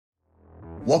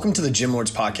Welcome to the Gym Lords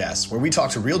Podcast, where we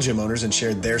talk to real gym owners and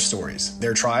share their stories,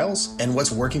 their trials, and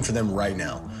what's working for them right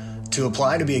now. To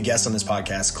apply to be a guest on this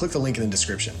podcast, click the link in the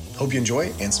description. Hope you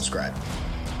enjoy and subscribe.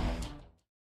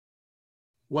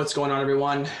 What's going on,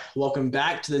 everyone? Welcome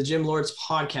back to the Gym Lords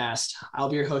Podcast. I'll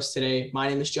be your host today. My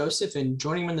name is Joseph, and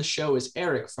joining me on the show is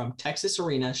Eric from Texas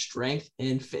Arena Strength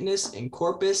and Fitness in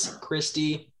Corpus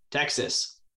Christi,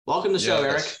 Texas. Welcome to the show,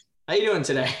 Eric. How you doing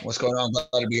today? What's going on?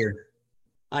 Glad to be here.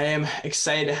 I am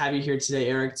excited to have you here today,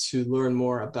 Eric, to learn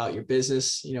more about your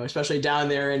business, especially down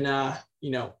there in,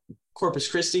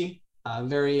 Corpus Christi,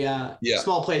 very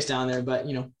small place down there, but,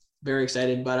 very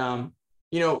excited. But,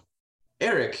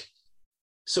 Eric,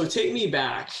 so take me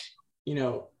back,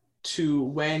 to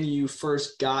when you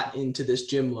first got into this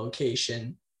gym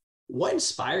location. What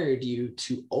inspired you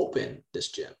to open this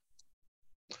gym?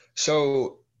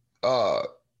 So,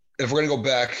 if we're going to go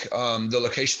back, the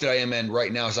location that I am in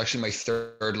right now is actually my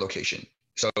third location.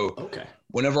 So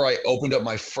Whenever I opened up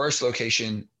my first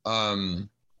location,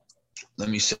 let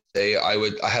me say I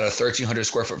had a 1,300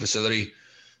 square foot facility.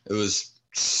 It was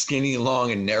skinny,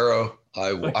 long, and narrow.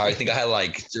 I think I had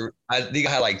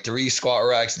like three squat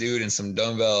racks, dude, and some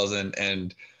dumbbells.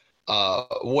 And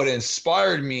what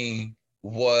inspired me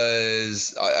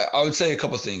was I would say a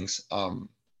couple of things.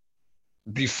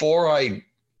 Before I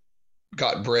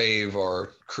got brave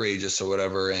or courageous or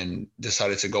whatever and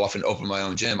decided to go off and open my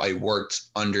own gym, I worked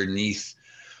underneath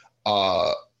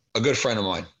a good friend of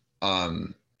mine,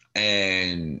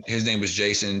 and his name was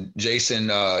Jason. Jason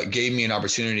gave me an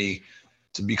opportunity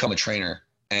to become a trainer.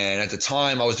 And at the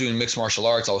time I was doing mixed martial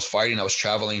arts, I was fighting, I was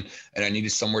traveling, and I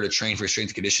needed somewhere to train for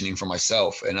strength and conditioning for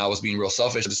myself. And I was being real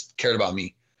selfish. I just cared about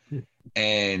me.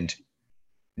 And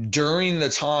during the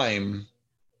time,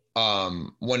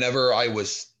 whenever I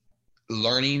was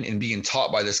learning and being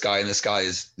taught by this guy, and this guy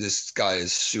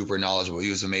is super knowledgeable. He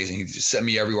was amazing. He just sent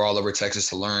me everywhere all over Texas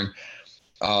to learn.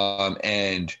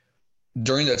 And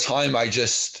during that time,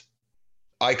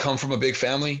 I come from a big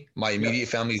family. My immediate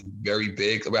family is very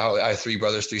big. I have 3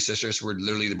 brothers, 3 sisters. We're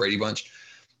literally the Brady Bunch.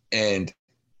 And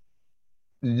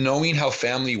knowing how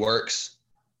family works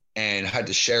and had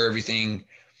to share everything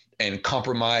and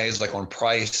compromise like on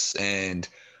price and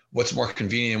what's more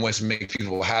convenient and what's make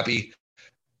people happy.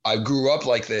 I grew up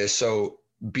like this. So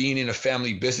being in a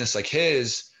family business like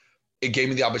his, it gave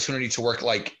me the opportunity to work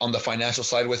like on the financial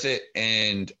side with it.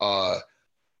 And I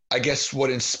guess what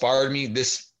inspired me,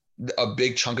 a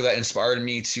big chunk of that inspired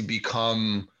me to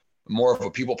become more of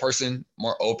a people person,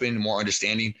 more open, more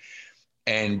understanding.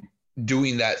 And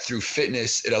doing that through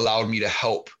fitness, it allowed me to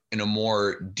help in a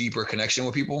more deeper connection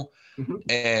with people. Mm-hmm.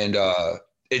 And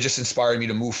it just inspired me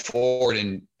to move forward.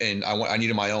 And I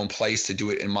needed my own place to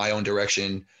do it in my own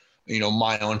direction,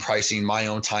 my own pricing, my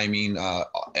own timing.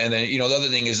 And then, the other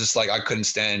thing is just like, I couldn't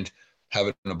stand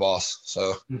having a boss.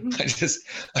 So mm-hmm.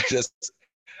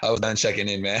 I was done checking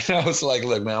in, man. I was like,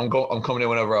 look, man, I'm coming in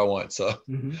whenever I want. So,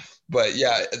 mm-hmm. But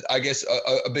yeah, I guess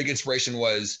a big inspiration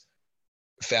was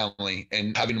family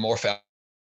and having more family.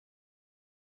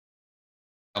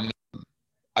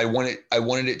 I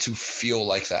wanted it to feel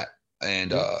like that.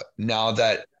 And now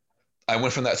that I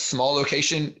went from that small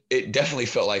location, it definitely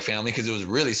felt like family because it was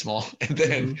really small. And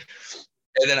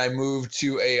then I moved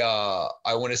to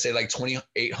I want to say like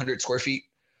 2,800 square feet.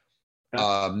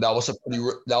 That was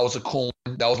a cool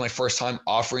one. That was my first time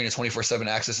offering a 24/7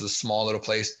 access to a small little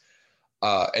place.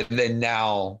 And then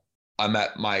now I'm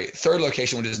at my third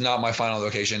location, which is not my final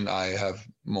location. I have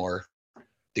more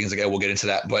things we'll get into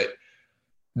that. But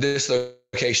this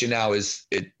location now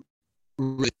it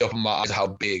really opened my eyes to how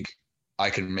big I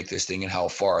can make this thing and how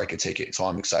far I could take it. So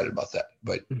I'm excited about that.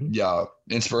 But yeah,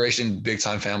 inspiration, big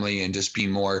time family, and just being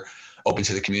more open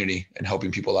to the community and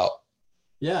helping people out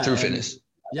through fitness.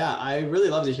 Yeah, I really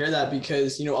love to hear that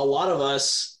because, a lot of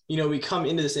us, we come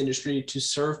into this industry to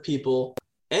serve people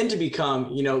and to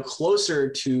become, closer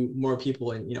to more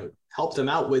people and, help them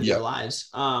out with their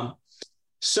lives.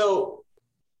 So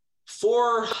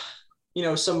for,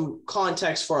 some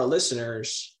context for our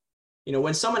listeners,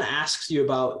 when someone asks you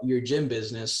about your gym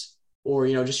business or,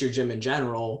 just your gym in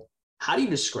general, how do you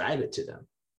describe it to them?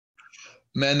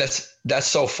 Man, that's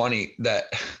so funny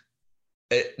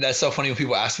that's so funny when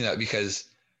people ask me that because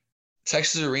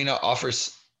Texas Arena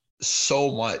offers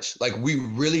so much. Like we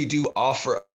really do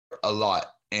offer a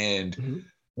lot. And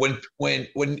when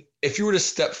if you were to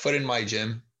step foot in my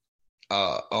gym,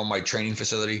 on my training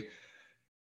facility,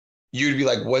 you'd be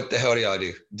like, what the hell do y'all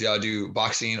do? Do y'all do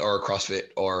boxing or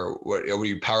CrossFit or what are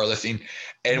you powerlifting?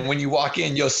 And when you walk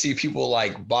in, you'll see people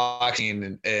like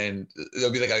boxing and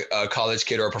there'll be like a college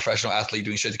kid or a professional athlete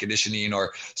doing strength conditioning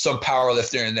or some power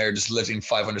lifter in there just lifting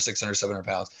 500, 600, 700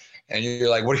 pounds. And you're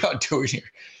like, what are y'all doing here?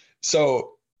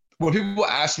 So when people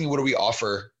ask me, what do we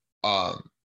offer,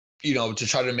 to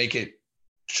try to make it,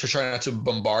 to try not to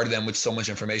bombard them with so much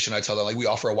information, I tell them like we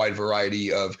offer a wide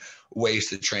variety of ways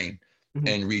to train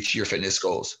and reach your fitness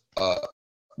goals,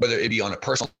 whether it be on a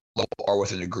personal level or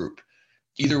within a group.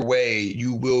 Either way,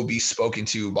 you will be spoken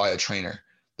to by a trainer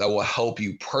that will help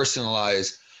you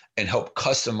personalize and help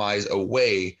customize a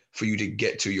way for you to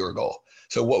get to your goal.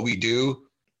 So what we do,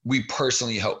 we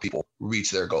personally help people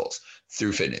reach their goals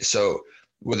through fitness. So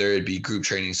whether it be group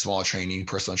training, small training,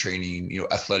 personal training,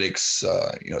 athletics,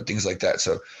 things like that.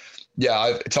 So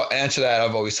yeah, to answer that,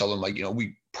 I've always told them like,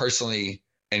 we personally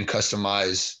and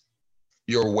customize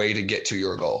your way to get to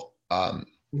your goal. And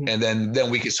then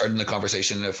we can start in the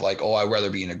conversation of like, oh, I'd rather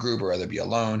be in a group or rather be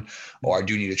alone, or I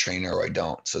do need a trainer or I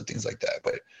don't. So things like that.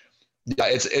 But yeah,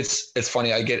 it's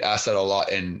funny. I get asked that a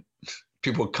lot and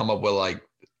people come up with like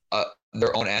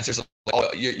their own answers. Like,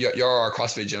 oh, you're our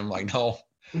CrossFit gym. I'm like, no,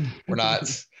 we're not,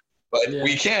 but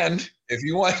we can, if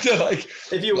you want to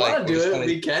if you want to do it,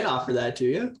 we can offer that to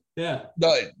you. Yeah.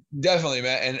 No, definitely,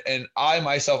 man. And I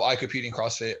compete in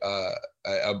CrossFit.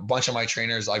 A bunch of my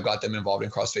trainers, I've got them involved in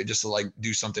CrossFit just to like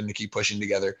do something to keep pushing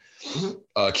together,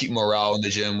 keep morale in the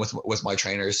gym with my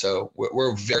trainers. So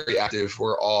we're very active.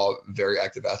 We're all very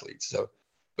active athletes. So,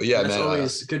 but yeah, that's man,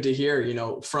 always good to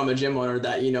hear, from a gym owner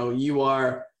that, you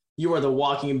are the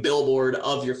walking billboard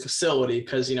of your facility.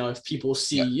 Because, if people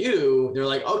see you, they're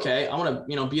like, okay, I want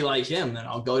to, be like him. Then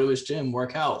I'll go to his gym,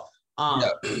 work out.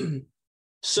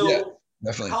 So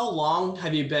definitely. How long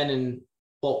have you been in,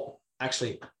 well,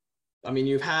 actually, I mean,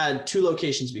 you've had 2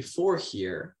 locations before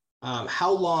here.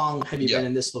 How long have you been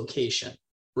in this location,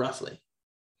 roughly?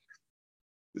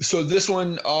 So this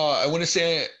one, I want to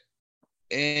say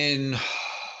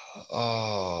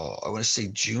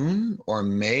June or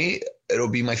May, it'll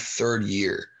be my 3rd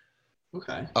year.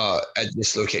 Okay. At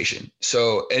this location.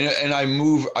 So, and I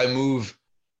move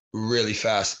really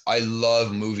fast. I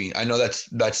love moving. I know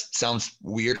that sounds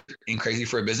weird and crazy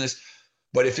for a business,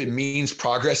 but if it means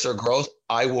progress or growth,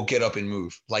 I will get up and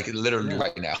move, like literally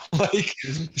right now.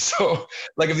 So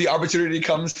like if the opportunity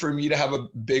comes for me to have a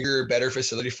bigger, better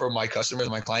facility for my customers,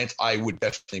 my clients, I would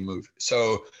definitely move.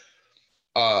 So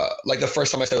like the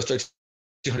first time I said it was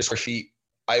 1,300 square feet,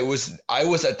 I was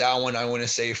at that one, I want to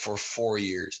say for 4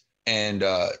 years. And,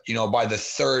 by the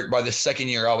 2nd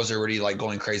year, I was already like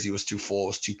going crazy. It was too full. It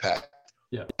was too packed.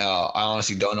 Yeah. I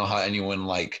honestly don't know how anyone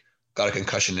like got a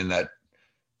concussion in that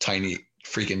tiny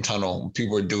freaking tunnel.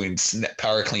 People were doing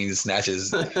power cleans,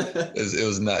 snatches. It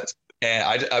was nuts.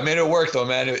 And I made it work though,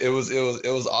 man. It was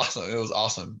awesome. It was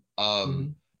awesome.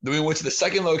 Then we went to the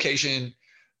 2nd location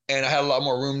and I had a lot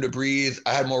more room to breathe.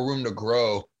 I had more room to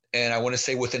grow. And I want to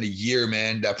say within a year,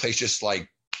 man, that place just like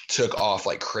took off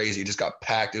like crazy. It just got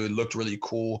packed. It looked really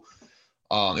cool.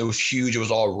 It was huge. It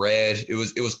was all red. It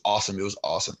was awesome. It was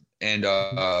awesome. And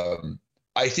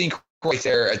I think right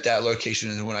there at that location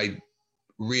is when I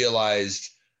realized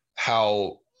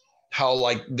how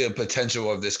like the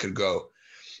potential of this could go.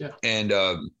 Yeah. And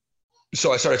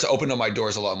so I started to open up my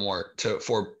doors a lot more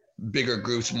for bigger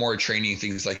groups, more training,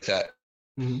 things like that.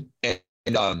 And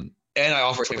I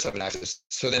offer stuff and access.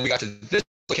 So then we got to this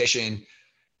location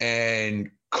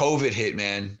and COVID hit,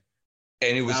 man.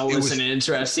 And it was an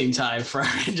interesting time for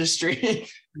our industry.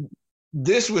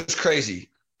 This was crazy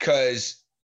because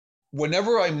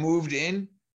whenever I moved in,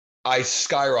 I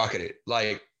skyrocketed.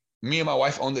 Like me and my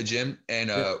wife owned the gym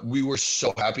and we were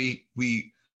so happy.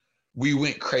 We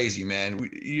went crazy, man.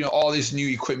 All this new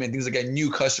equipment, things like that,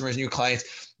 new customers, new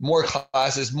clients, more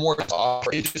classes, more to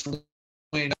offer. It just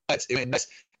went nuts. It went nuts.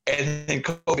 And then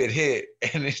COVID hit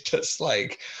and it's just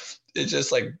like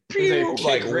pew,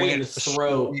 like right in the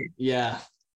throat. Yeah,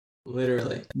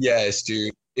 literally. Yes,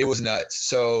 dude, it was nuts.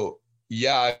 So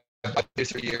yeah, I did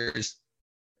 3 years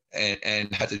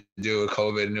and had to do with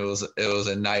COVID, and it was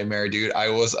a nightmare, dude. I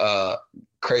was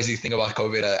crazy thing about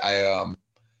COVID.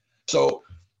 So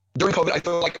during COVID, I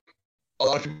feel like a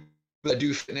lot of people that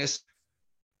do fitness,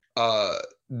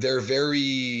 they're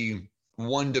very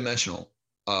one-dimensional.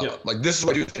 Like this is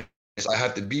what I do. I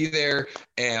have to be there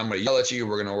and I'm going to yell at you.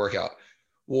 We're going to work out.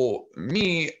 Well,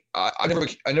 me, I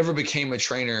never became a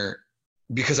trainer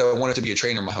because I wanted to be a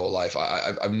trainer my whole life.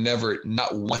 I've never,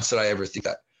 not once did I ever think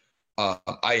that.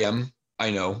 I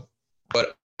know,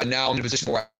 but now I'm in a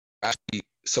position where I actually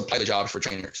supply the jobs for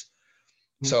trainers.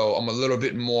 So I'm a little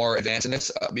bit more advanced in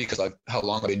this because of how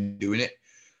long I've been doing it.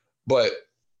 But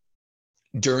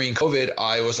during COVID,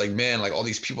 I was like, man, like all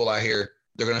these people out here,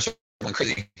 they're going to start going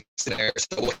crazy. So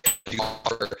what do you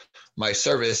offer my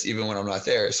service even when I'm not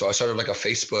there? So I started like a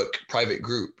Facebook private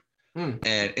group.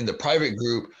 And in the private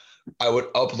group, I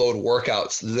would upload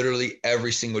workouts literally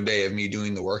every single day of me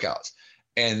doing the workouts.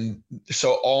 And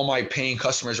so all my paying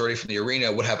customers already from the arena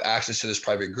would have access to this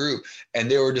private group. And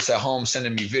they were just at home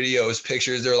sending me videos,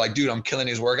 pictures. They're like, dude, I'm killing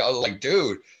these workouts. I was like,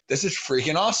 dude, this is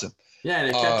freaking awesome. Yeah. And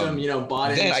it kept them,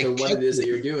 bought into what it is that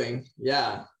you're doing.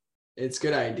 Yeah. It's a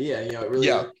good idea. It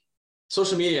really,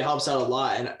 social media helps out a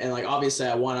lot. And like, obviously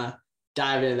I want to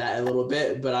dive into that a little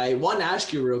bit, but I want to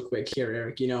ask you real quick here,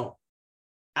 Eric,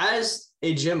 as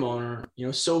a gym owner,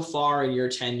 so far in your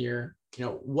tenure,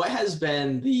 what has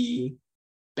been the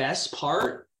best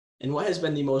part and what has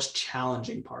been the most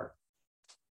challenging part?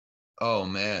 Oh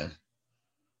man.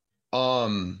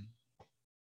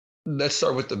 Let's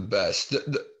start with the best.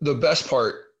 The best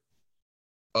part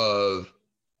of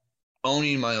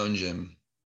owning my own gym,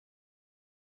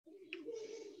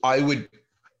 I would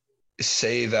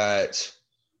say that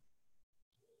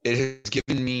it has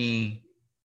given me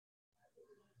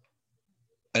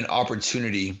an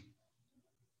opportunity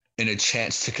and a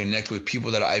chance to connect with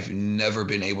people that I've never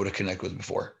been able to connect with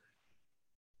before.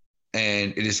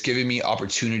 And it has given me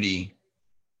opportunity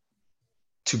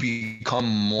to become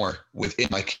more within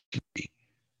my community.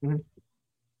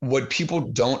 What people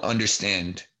don't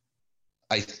understand,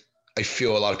 I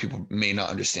feel a lot of people may not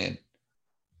understand,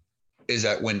 is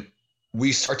that when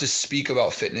we start to speak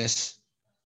about fitness,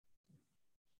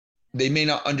 they may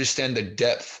not understand the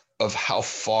depth of how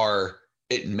far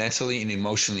it mentally and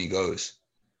emotionally goes.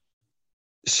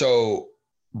 So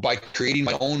by creating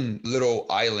my own little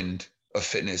island of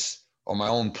fitness or my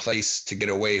own place to get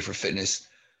away for fitness,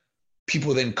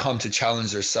 people then come to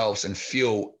challenge themselves and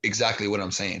feel exactly what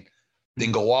I'm saying.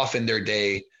 Then go off in their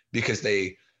day because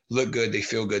they look good, they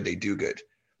feel good, they do good.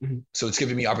 So it's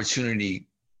giving me opportunity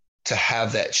to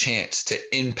have that chance to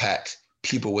impact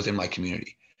people within my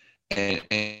community.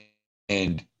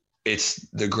 And it's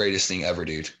the greatest thing ever,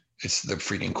 dude. It's the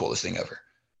freaking coolest thing ever.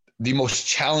 The most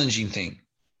challenging thing,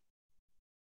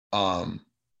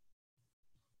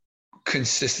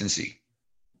 consistency,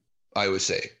 I would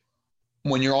say.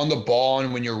 When you're on the ball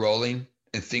and when you're rolling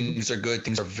and things are good,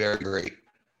 things are very great.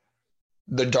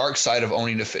 The dark side of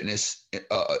owning a fitness,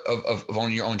 of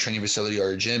owning your own training facility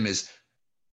or a gym is,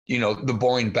 the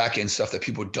boring back end stuff that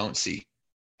people don't see.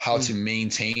 How to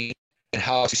maintain and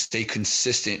how to stay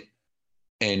consistent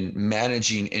and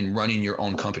managing and running your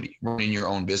own company, running your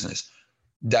own business.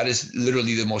 That is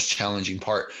literally the most challenging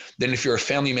part. Then if you're a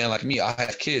family man like me, I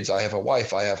have kids, I have a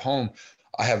wife, I have home,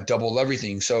 I have double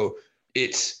everything. So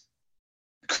it's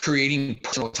creating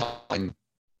personal time,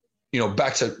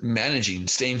 back to managing,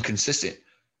 staying consistent.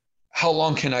 How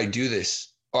long can I do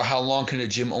this? Or how long can a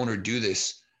gym owner do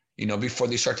this, before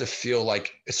they start to feel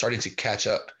like it's starting to catch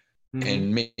up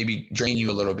and maybe drain you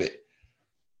a little bit?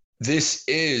 This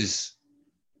is,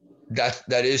 that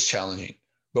is challenging.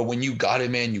 But when you got it,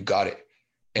 man, you got it.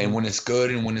 And when it's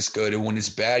good and when it's good and when it's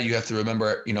bad, you have to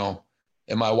remember,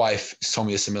 and my wife has told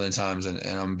me this a million times and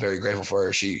I'm very grateful for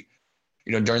her. She,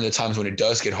 during the times when it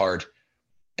does get hard,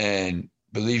 and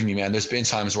believe me, man, there's been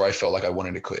times where I felt like I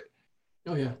wanted to quit.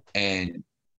 Oh yeah. And,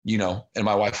 and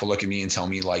my wife will look at me and tell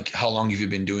me like, how long have you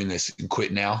been doing this and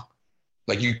quit now?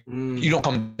 Like you don't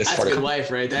come this far. That's a good wife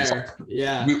right there.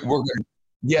 Yeah.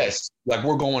 Yes. Like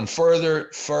we're going further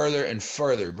and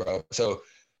further, bro. So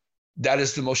that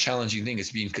is the most challenging thing,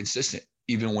 is being consistent,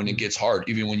 even when it gets hard,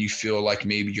 even when you feel like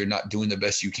maybe you're not doing the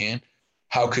best you can.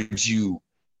 How could you,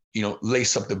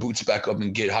 lace up the boots back up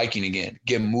and get hiking again,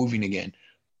 get moving again?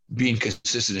 Being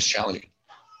consistent is challenging,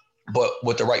 but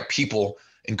with the right people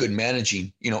and good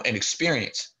managing, and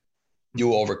experience, you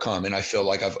will overcome. And I feel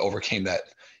like I've overcame that,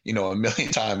 a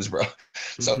million times, bro.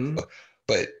 So,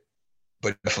 but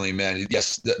definitely, man,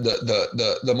 yes,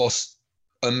 the most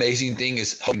amazing thing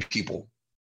is helping people.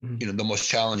 The most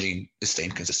challenging is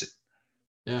staying consistent.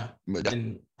 Yeah.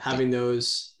 And having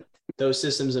those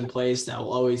systems in place that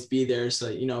will always be there so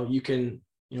that, you can,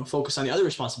 focus on the other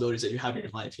responsibilities that you have in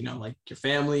your life, like your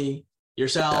family,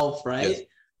 yourself, right?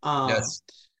 Yes.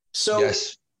 So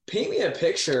paint me a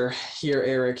picture here,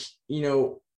 Eric.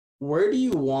 Where do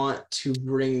you want to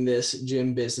bring this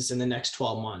gym business in the next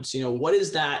 12 months? What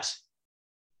is that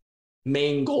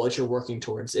main goal that you're working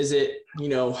towards? Is it,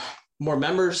 more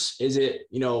members? Is it,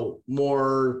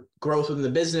 more growth within the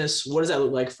business? What does that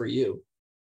look like for you?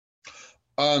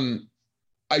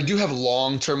 I do have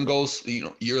long-term goals,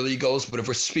 yearly goals, but if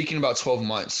we're speaking about 12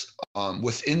 months,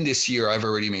 within this year, I've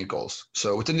already made goals.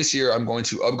 So within this year, I'm going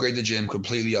to upgrade the gym,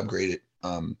 completely upgrade it.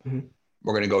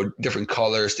 We're going to go different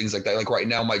colors, things like that. Like right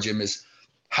now, my gym is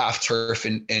half turf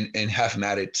and half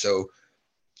matted. So,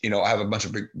 I have a bunch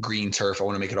of big green turf. I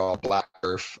want to make it all black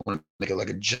turf. I want to make it like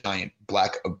a giant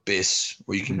black abyss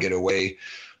where you can get away,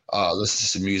 listen to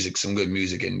some music, some good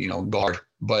music, and, go hard.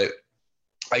 But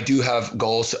I do have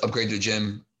goals to upgrade the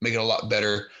gym, make it a lot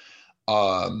better.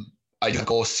 I do have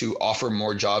goals to offer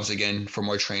more jobs again for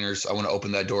more trainers. I want to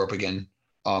open that door up again.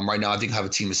 Right now, I think I have a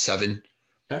team of 7.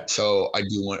 Okay. So I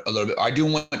do want a little bit. I do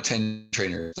want 10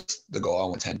 trainers. That's the goal. I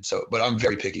want 10. So, but I'm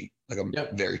very picky. Like I'm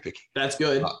very picky. That's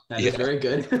good. That is very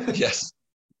good. Yes.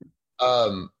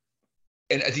 And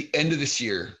at the end of this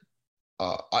year,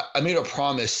 I made a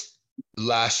promise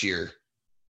last year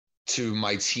to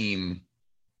my team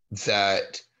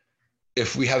that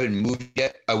if we haven't moved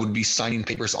yet, I would be signing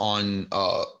papers on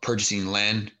purchasing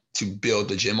land to build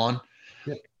the gym on.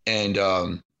 Yep.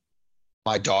 And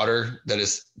my daughter, that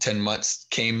is 10 months,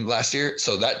 came last year.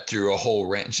 So that threw a whole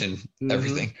wrench in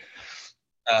everything.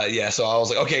 So I was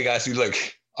like, okay, guys, look,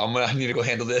 I need to go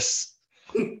handle this.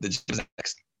 The gym is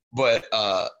next. But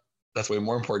that's way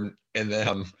more important. And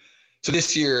then, so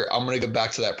this year, I'm going to get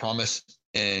back to that promise.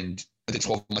 And within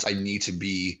 12 months, I need to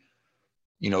be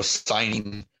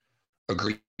signing,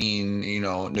 agreeing,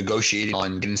 negotiating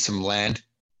on getting some land,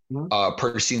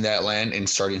 purchasing that land and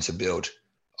starting to build.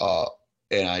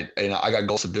 And I got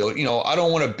goals to build. I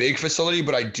don't want a big facility,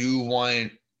 but I do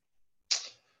want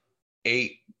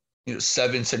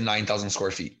 7,000 to 9,000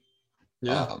 square feet.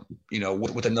 Yeah.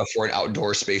 With enough for an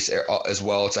outdoor space as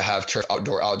well to have turf,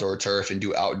 outdoor turf, and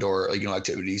do outdoor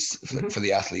activities for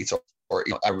the athletes or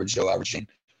average Joe, average Jane.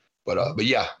 But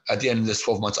yeah, at the end of this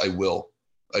 12 months, I will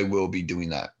be doing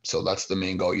that. So that's the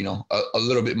main goal, a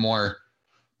little bit more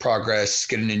progress,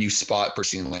 getting a new spot,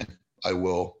 pursuing land. I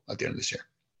will at the end of this year.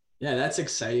 Yeah, that's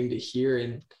exciting to hear.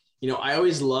 And, I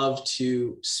always love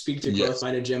to speak to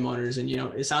growth-minded gym owners. And,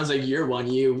 it sounds like you're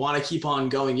one. You want to keep on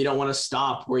going. You don't want to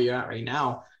stop where you're at right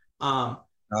now.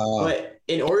 But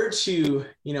in order to,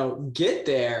 get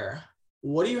there,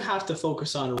 what do you have to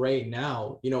focus on right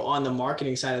now, on the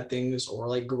marketing side of things or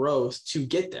like growth to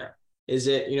get there? Is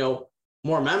it,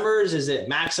 more members? Is it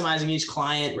maximizing each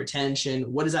client,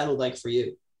 retention? What does that look like for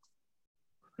you?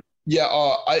 Yeah,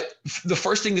 the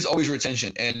first thing is always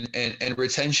retention, and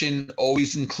retention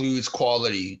always includes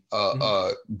quality,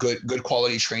 good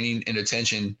quality training and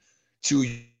attention to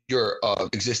your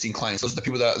existing clients. Those are the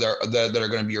people that are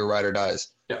going to be your ride or dies.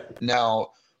 Yeah.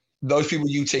 Now, those people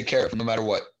you take care of no matter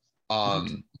what.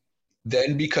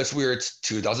 Then because we're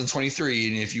 2023,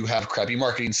 and if you have crappy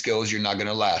marketing skills, you're not going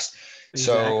to last.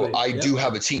 Exactly. So I do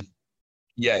have a team.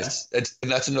 Yes,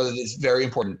 that's another that's very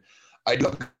important. I do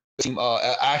have a team.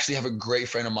 I actually have a great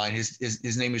friend of mine.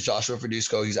 His name is Joshua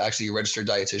Ferdusco. He's actually a registered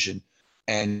dietitian,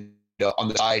 and on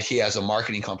the side he has a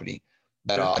marketing company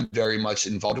that I'm very much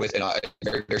involved with, and I'm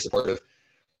very, very supportive.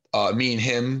 Me and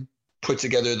him put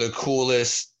together the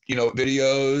coolest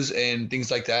videos and things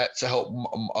like that to help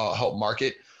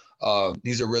market.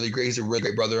 He's a really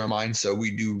great brother of mine. So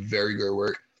we do very good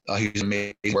work. He's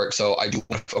amazing work. So I do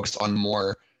want to focus on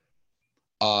more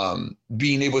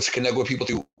being able to connect with people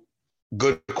through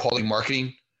good quality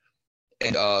marketing,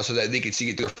 and so that they can see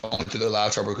it through their phone, through their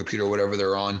laptop or computer, whatever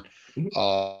they're on,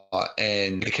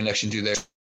 and the connection to there.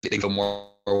 They feel more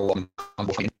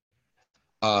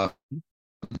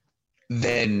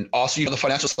then also the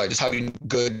financial side, just having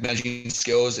good managing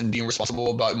skills and being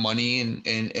responsible about money and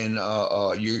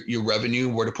your revenue,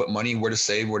 where to put money, where to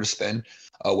save, where to spend,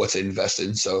 what to invest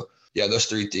in. So yeah, those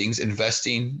 3 things: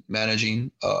 investing,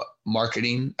 managing,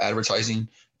 marketing, advertising,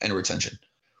 and retention.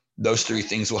 Those 3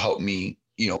 things will help me,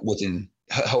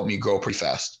 help me grow pretty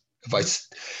fast if I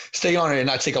stay on it and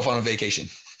not take off on a vacation.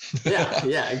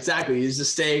 yeah, exactly. Is to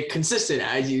stay consistent,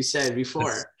 as you said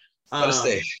before. Gotta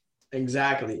stay.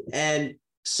 Exactly. And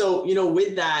so,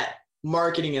 with that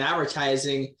marketing and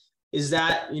advertising, is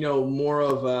that, more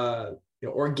of a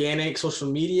organic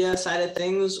social media side of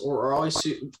things, or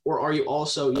are you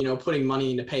also, putting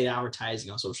money into paid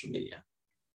advertising on social media?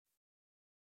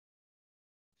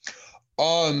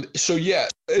 So yeah,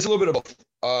 it's a little bit of both.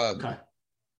 Okay.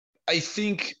 I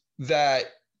think that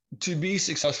to be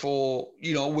successful,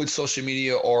 with social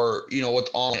media or, with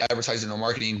online advertising or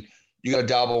marketing, you got to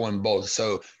dabble in both.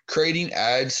 So creating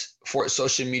ads for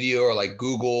social media or like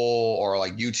Google or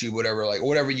like YouTube,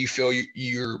 whatever you feel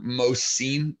you're most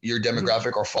seen, your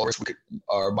demographic or followers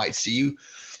might see you.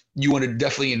 You want to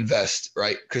definitely invest,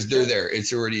 right? Because they're there.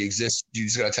 It's already exists. You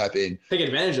just got to tap in. Take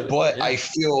advantage of it. But I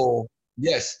feel,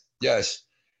 yes.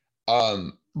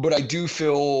 But I do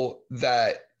feel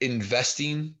that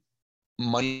investing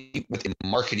money within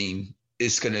marketing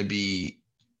is going to be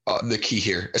the key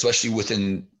here, especially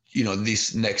within,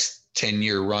 these next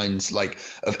 10-year runs, like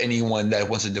of anyone that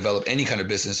wants to develop any kind of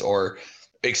business or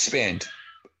expand.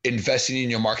 Investing in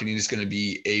your marketing is going to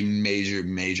be a major,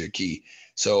 major key.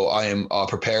 So I am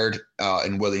prepared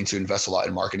and willing to invest a lot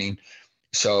in marketing.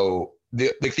 So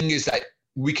the thing is that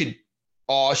we could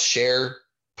all share,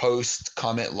 post,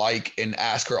 comment, like, and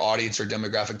ask our audience or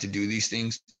demographic to do these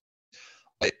things.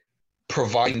 But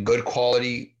providing good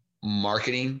quality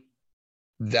marketing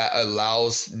that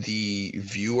allows the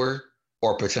viewer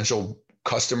or potential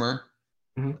customer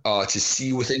to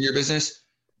see within your business,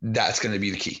 that's going to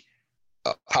be the key.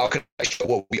 How can I show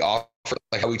what we offer?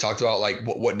 Like how we talked about, like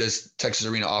what does Texas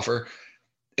Arena offer?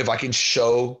 If I can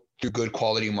show through good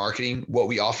quality marketing what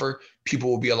we offer,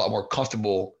 people will be a lot more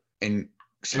comfortable in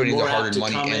spending their hard-earned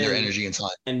money and their energy and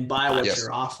time and buy what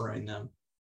you're offering them.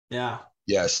 Yeah.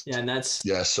 Yes. Yeah, and that's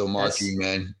so marketing,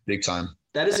 man, big time.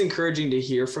 That is encouraging to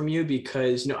hear from you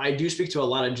because I do speak to a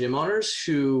lot of gym owners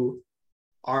who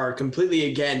are completely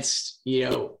against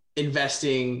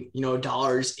investing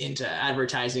dollars into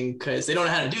advertising because they don't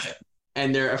know how to do it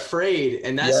and they're afraid,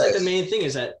 and that's like the main thing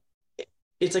is that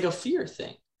it's like a fear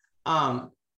thing.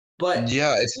 But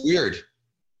yeah, it's weird.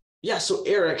 Yeah. So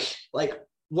Eric, like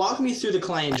walk me through the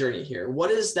client journey here. What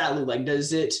does that look like?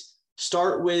 Does it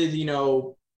start with,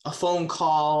 a phone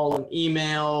call, an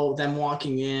email, them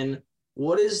walking in?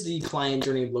 What does the client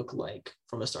journey look like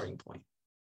from a starting point?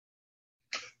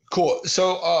 Cool.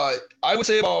 So I would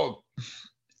say about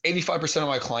 85% of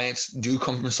my clients do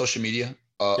come from social media.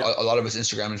 A lot of it's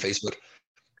Instagram and Facebook.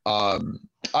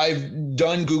 I've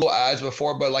done Google ads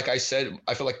before, but like I said,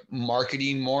 I feel like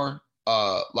marketing more,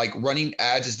 like running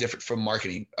ads is different from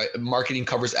marketing. Marketing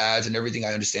covers ads and everything,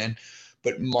 I understand,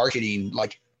 but marketing,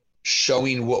 like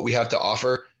showing what we have to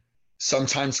offer,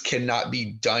 sometimes cannot be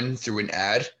done through an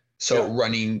ad. So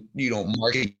running,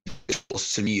 marketing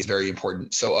to me is very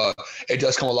important. So it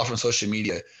does come a lot from social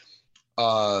media.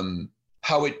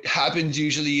 How it happens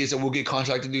usually is that we'll get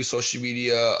contacted through social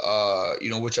media,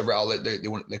 whichever outlet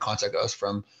they contact us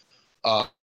from.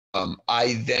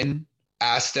 I then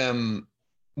ask them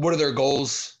what are their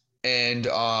goals and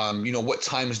what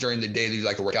times during the day do you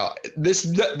like to work out.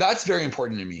 That's very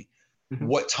important to me. Mm-hmm.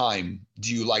 What time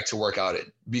do you like to work out at?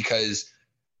 Because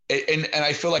and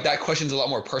I feel like that question is a lot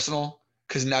more personal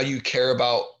because now you care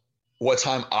about what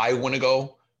time I want to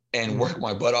go and work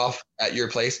my butt off at your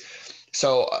place.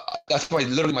 So that's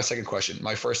literally my second question.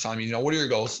 My first time, what are your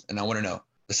goals? And I want to know.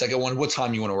 The second one, what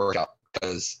time you want to work out?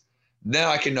 Because then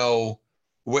I can know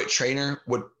what trainer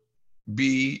would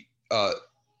be there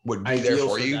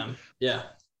for you. Them. Yeah.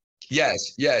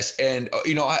 Yes. And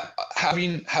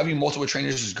having multiple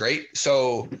trainers is great.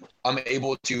 So I'm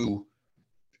able to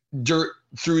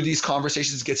through these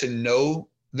conversations get to know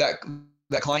that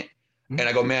client. And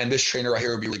I go, man, this trainer right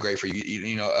here would be really great for you.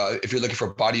 If you're looking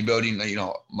for bodybuilding,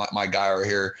 my guy right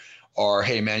here, or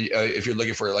hey man, if you're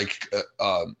looking for like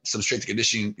some strength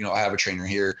conditioning, I have a trainer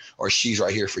here, or she's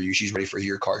right here for you. She's ready for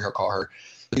you. Call her,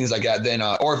 things like that. Then,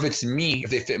 or if it's me, if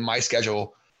they fit my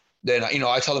schedule, then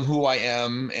I tell them who I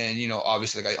am, and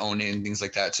obviously like I own it and things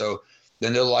like that. So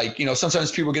then they're like,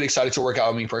 sometimes people get excited to work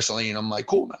out with me personally, and I'm like,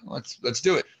 cool, man, let's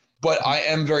do it. But I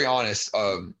am very honest.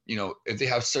 If they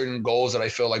have certain goals that I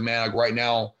feel like, man, like right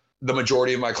now, the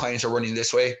majority of my clients are running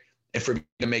this way, and for me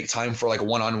to make time for like a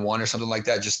one-on-one or something like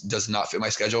that just does not fit my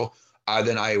schedule,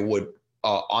 then I would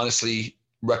honestly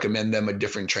recommend them a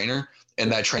different trainer,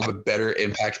 and that trainer have a better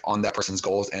impact on that person's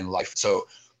goals and life. So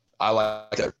I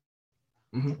like that.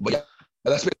 Mm-hmm. But yeah,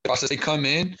 that's the process. They come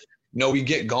in, we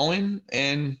get going,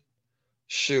 and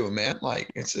shoot, man, like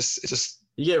it's just.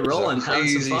 You get rolling,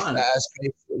 crazy, fun.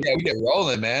 Yeah, we get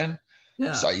rolling, man.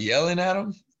 Yeah. Start yelling at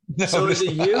them. No, so is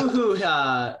it you who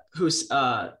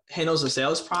handles the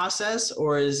sales process,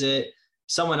 or is it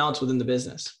someone else within the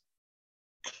business?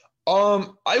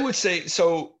 I would say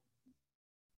so.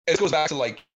 It goes back to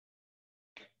like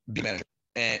be manager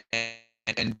and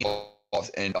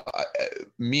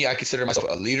me. I consider myself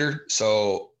a leader.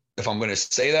 So if I'm going to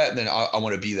say that, then I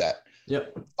want to be that.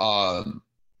 Yep.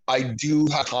 I do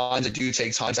have times. I do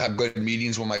take time to have good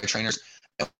meetings with my trainers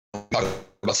and talk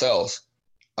about sales.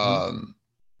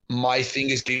 My thing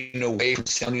is getting away from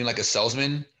sounding like a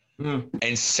salesman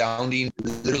and sounding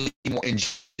literally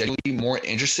genuinely more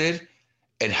interested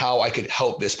in how I could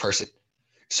help this person.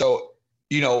 So,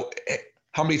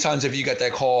 how many times have you got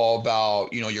that call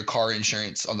about, your car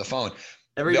insurance on the phone?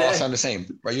 Every day. They all sound the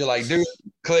same, right? You're like, dude,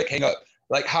 click, hang up.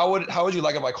 Like, how would you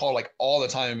like if I call like all the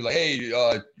time and be like, hey,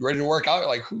 you ready to work out?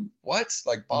 Like, who, what?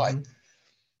 Like, bye. Mm-hmm.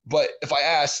 But if I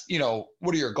ask, you know,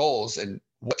 what are your goals and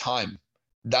what time,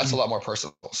 that's a lot more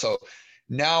personal. So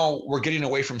now we're getting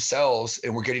away from sales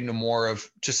and we're getting to more of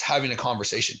just having a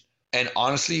conversation. And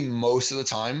honestly, most of the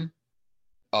time,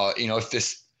 you know, if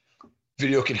this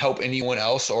video can help anyone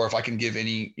else, or if I can give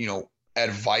any, you know,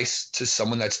 advice to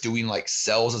someone that's doing like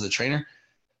sales as a trainer,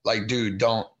 like, dude,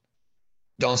 don't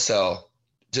sell,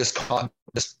 just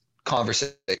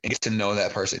conversate and get to know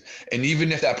that person. And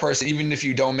even if that person, even if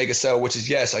you don't make a sale, which is,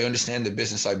 yes, I understand the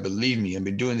business side, believe me, I've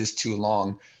been doing this too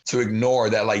long to ignore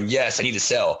that. Like, yes, I need to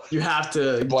sell. You have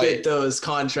to get those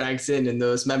contracts in and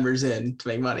those members in to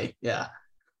make money. Yeah.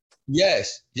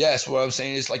 Yes. What I'm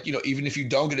saying is, like, you know, even if you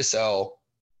don't get a sell,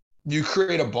 you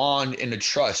create a bond and a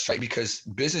trust, right? Because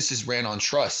businesses ran on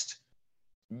trust.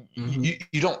 Mm-hmm.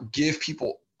 You don't give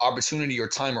people opportunity or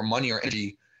time or money or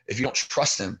energy if you don't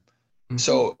trust them. Mm-hmm.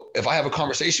 So if I have a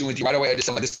conversation with you right away, I just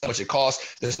say, like, this is how much it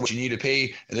costs, this is what you need to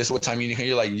pay, and this is what time you need to pay.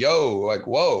 You're like, yo, like,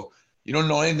 whoa, you don't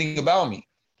know anything about me.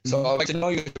 So mm-hmm. I'd like to know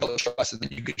you, build trust, and then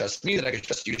you can trust me, then I can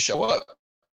trust you to show up.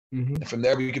 Mm-hmm. And from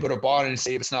there, we can put a bond and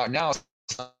say, if it's not now, it's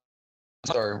not,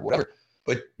 or whatever.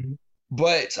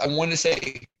 But I want to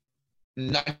say, 90%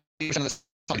 of the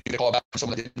time, you get a call back from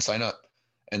someone that didn't sign up,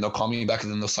 and they'll call me back,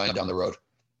 and then they'll sign up down the road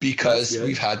because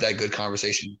we've had that good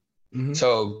conversation. Mm-hmm.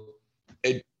 So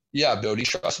building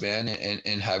trust, man,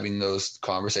 and having those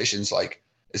conversations, like,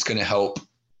 it's going to help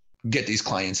get these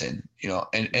clients in, you know,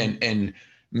 and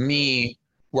me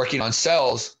working on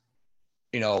sales,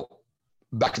 you know,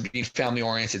 back to being family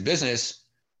oriented business,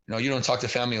 you know, you don't talk to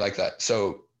family like that.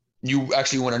 So you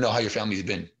actually want to know how your family's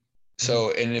been.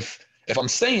 So, and if I'm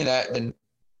saying that, then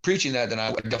preaching that, then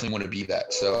I definitely want to be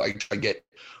that. So I get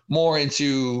more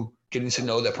into getting to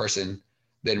know that person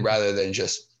than rather than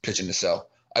just pitching to sell.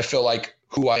 I feel like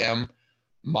who I am,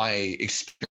 my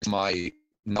experience, my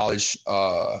knowledge,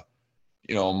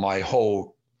 you know, my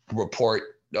whole report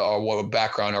or what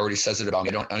background already says it about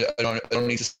me. I don't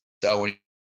need to sell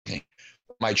anything.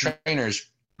 My trainers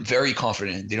very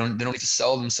confident. They don't need to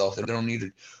sell themselves. They don't need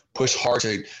to push hard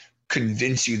to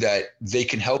convince you that they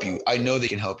can help you. I know they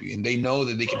can help you, and they know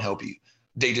that they can help you.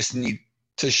 They just need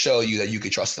to show you that you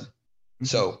can trust them. Mm-hmm.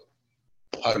 So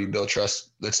how do you build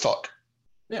trust? Let's talk.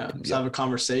 Yeah. Let's have a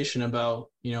conversation about,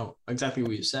 you know, exactly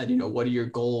what you said. You know, what are your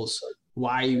goals?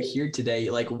 Why are you here today?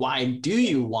 Like, why do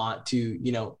you want to,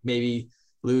 you know, maybe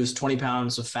lose 20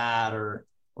 pounds of fat or,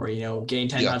 you know, gain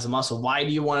 10 pounds of muscle? Why do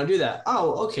you want to do that?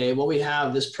 Oh, okay. Well, we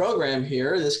have this program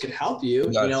here. This could help you.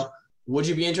 Nice. You know, would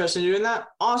you be interested in doing that?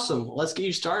 Awesome. Let's get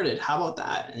you started. How about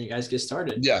that? And you guys get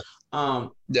started. Yeah. If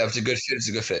it's a good fit, it's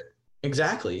a good fit.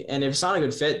 Exactly. And if it's not a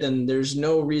good fit, then there's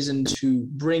no reason to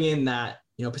bring in that,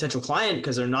 you know, potential client,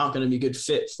 because they're not going to be a good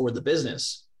fit for the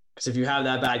business. Because if you have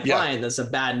that bad client, that's a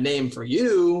bad name for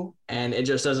you, and it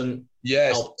just doesn't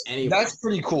help anyone. That's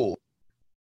pretty cool.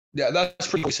 Yeah, that's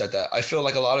pretty cool. Said that. I feel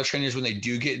like a lot of trainers, when they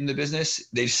do get in the business,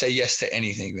 they say yes to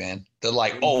anything, man. They're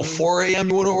like, oh, 4 a.m.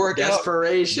 you want to work out?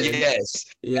 Desperation. Yes.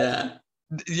 Yeah.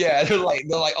 Yeah. They're like,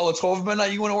 oh, 12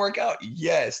 midnight, you want to work out?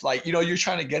 Yes. Like, you know, you're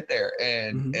trying to get there.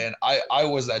 And I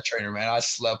was that trainer, man. I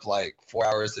slept like 4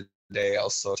 hours a day. I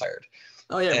was so tired.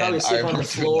 Oh, yeah, probably sleep on the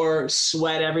floor,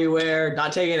 sweat everywhere,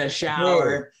 not taking a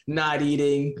shower, not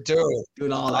eating,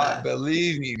 doing all that.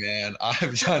 Believe me, man,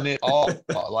 I've done it all.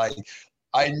 Like,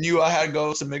 I knew I had to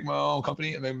go to make my own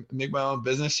company and make my own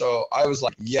business. So I was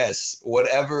like, yes,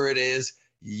 whatever it is,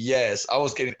 yes. I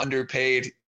was getting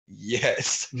underpaid,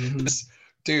 yes. Mm-hmm.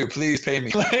 Dude, please pay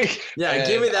me. Like,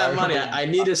 give me that money. I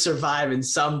need to survive in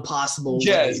some possible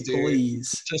way, dude.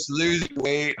 Please. Just losing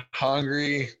weight,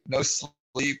 hungry, no sleep,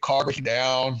 car breaking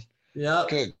down. Yep.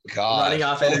 Good God. Running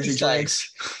off energy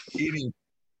drinks. Like, eating,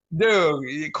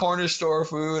 dude, corner store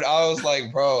food. I was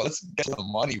like, bro, let's get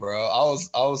some money, bro.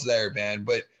 I was there, man.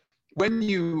 But when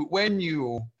you,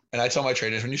 and I tell my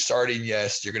trainers, when you're starting,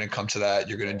 yes, you're going to come to that.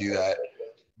 You're going to do that.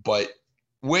 But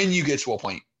when you get to a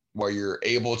point where you're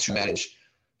able to manage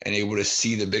and able to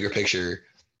see the bigger picture,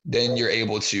 then you're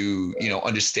able to, you know,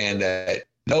 understand that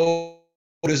no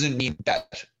doesn't mean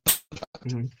that.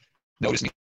 Mm-hmm. No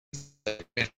doesn't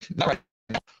mean not right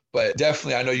now, but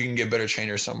definitely I know you can get better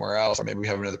trainers somewhere else, or maybe we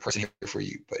have another person here for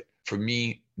you. But for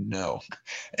me, no.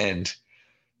 And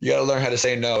you got to learn how to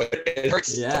say no. It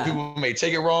hurts. Yeah. Some people may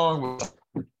take it wrong,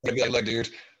 but be like, look, dude,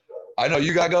 I know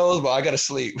you got goals, but I got to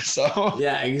sleep. So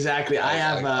yeah, exactly.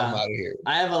 I'm out of here.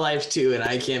 I have a life too, and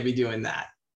I can't be doing that.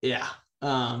 Yeah.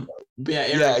 But yeah,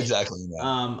 Eric, yeah, exactly.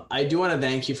 I do want to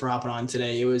thank you for hopping on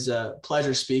today. It was a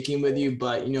pleasure speaking with you.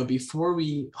 But, you know, before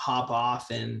we hop off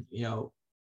and, you know,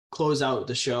 close out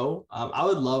the show, I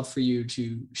would love for you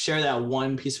to share that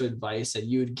one piece of advice that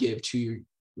you would give to your,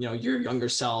 you know, your younger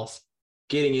self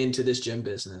getting into this gym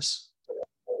business?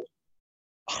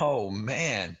 Oh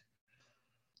man,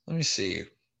 let me see.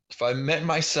 If I met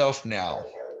myself now,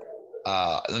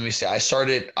 let me see. I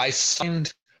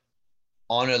signed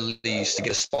on a lease to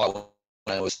get a spot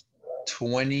when I was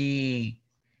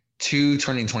 22,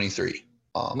 turning 23.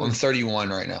 I'm 31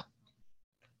 right now.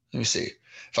 Let me see.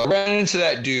 If I ran into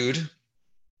that dude,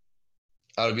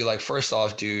 I would be like, first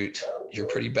off, dude, you're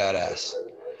pretty badass,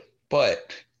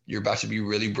 but you're about to be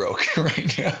really broke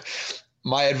right now.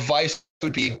 My advice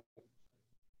would be,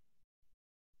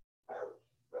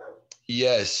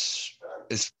 yes,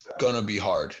 it's going to be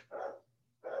hard.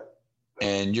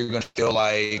 And you're going to feel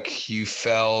like you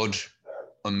failed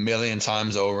a million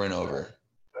times over and over.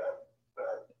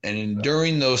 And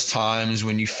during those times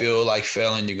when you feel like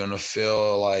failing, you're going to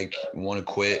feel like you want to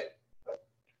quit.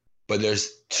 But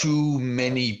there's too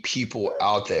many people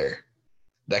out there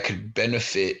that could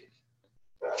benefit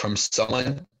from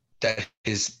someone that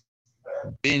has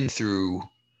been through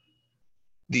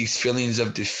these feelings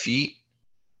of defeat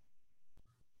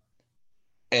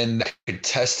and that could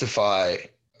testify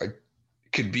or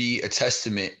could be a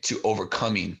testament to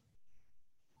overcoming.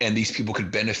 And these people could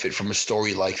benefit from a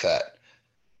story like that.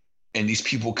 And these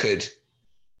people could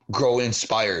grow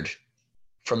inspired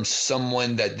from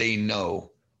someone that they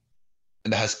know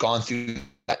and that has gone through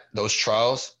those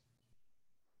trials,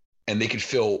 and they could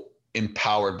feel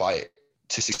empowered by it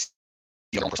to succeed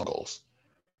in their own personal goals.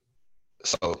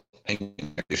 So like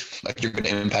you're going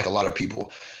to impact a lot of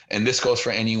people. And this goes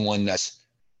for anyone that's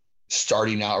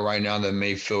starting out right now that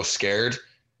may feel scared.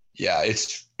 Yeah,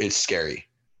 it's scary,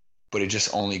 but it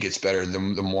just only gets better the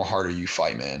more harder you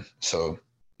fight, man. So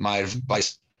my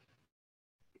advice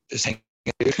is hang.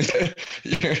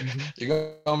 You're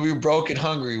going to be broke and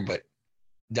hungry, but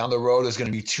down the road, there's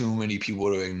going to be too many people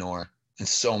to ignore and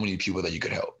so many people that you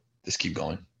could help. Just keep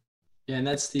going. Yeah, and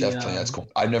that's definitely that's cool.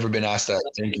 I've never been asked that.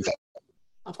 Thank you.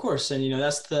 Of course, and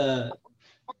that's the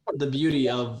beauty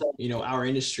of our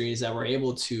industry is that we're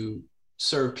able to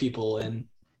serve people and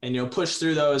push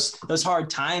through those hard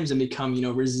times and become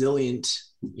resilient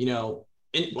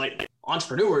like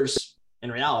entrepreneurs.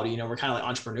 In reality, we're kind of like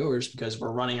entrepreneurs because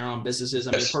we're running our own businesses.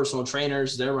 I mean, personal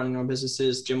trainers, they're running their own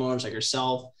businesses, gym owners like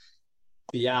yourself.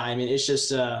 But yeah, I mean, it's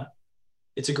just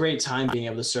it's a great time being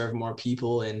able to serve more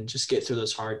people and just get through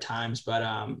those hard times. But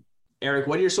Eric,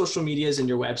 what are your social medias and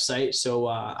your website so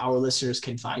our listeners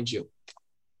can find you?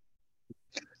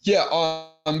 Yeah,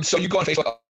 so you go on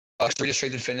Facebook,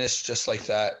 Straight Fitness, just like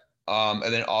that.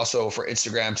 And then also for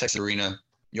Instagram, Texas Arena,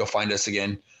 you'll find us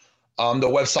again. The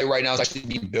website right now is actually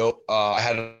being built. I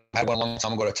had one a long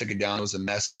time ago. I took it down. It was a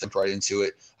mess. I put right into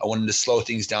it. I wanted to slow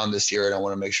things down this year, and I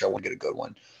want to make sure I want to get a good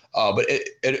one. But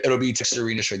it'll be Texas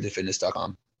Arena,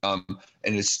 StraightFitness.com. And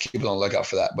it's keep on the lookout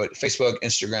for that. But Facebook,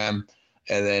 Instagram,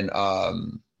 and then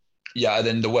and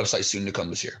then the website soon to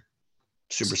come this year.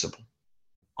 Super simple.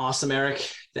 Awesome,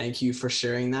 Eric. Thank you for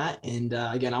sharing that. And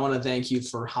again, I want to thank you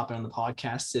for hopping on the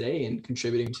podcast today and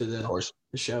contributing to the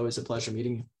show. It's a pleasure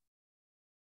meeting you.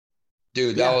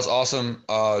 Dude, that was awesome.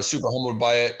 Super humbled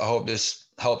by it. I hope this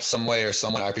helps some way or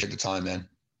someone. I appreciate the time, man.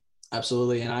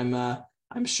 Absolutely. And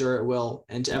I'm sure it will.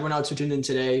 And to everyone else who tuned in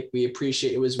today, we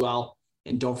appreciate you as well.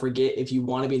 And don't forget, if you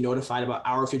want to be notified about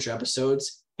our future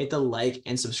episodes, hit the like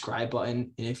and subscribe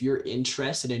button. And if you're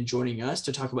interested in joining us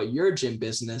to talk about your gym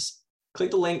business,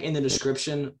 click the link in the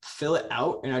description, fill it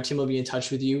out, and our team will be in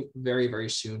touch with you very, very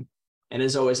soon. And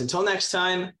as always, until next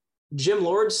time, Gym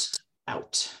Lords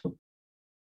out.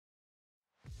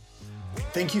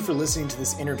 Thank you for listening to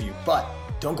this interview, but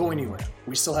don't go anywhere.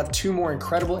 We still have 2 more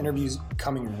incredible interviews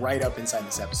coming right up inside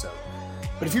this episode.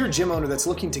 But if you're a gym owner that's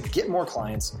looking to get more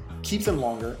clients, keep them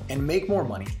longer, and make more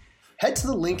money, head to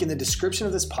the link in the description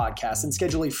of this podcast and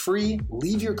schedule a free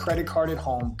leave your credit card at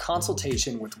home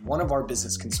consultation with one of our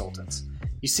business consultants.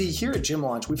 You see, here at Gym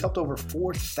Launch, we've helped over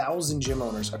 4,000 gym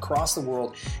owners across the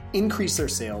world increase their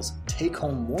sales, take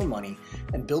home more money,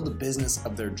 and build the business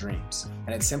of their dreams.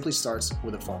 And it simply starts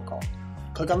with a phone call.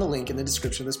 Click on the link in the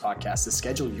description of this podcast to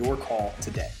schedule your call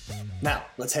today. Now,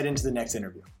 let's head into the next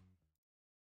interview.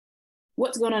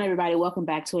 What's going on, everybody? Welcome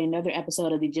back to another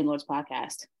episode of the Gym Lords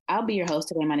podcast. I'll be your host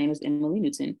today. My name is Emily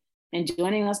Newton, and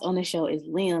joining us on the show is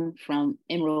Liam from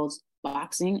Emeralds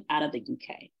Boxing out of the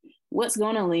UK. What's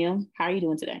going on, Liam? How are you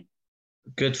doing today?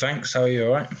 Good, thanks. How are you?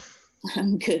 All right?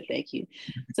 I'm good, thank you.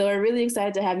 So we're really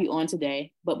excited to have you on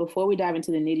today. But before we dive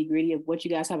into the nitty gritty of what you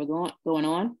guys have going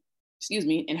on,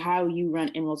 and how you run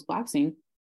Emeralds Boxing,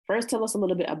 first tell us a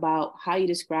little bit about how you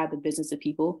describe the business to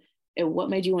people and what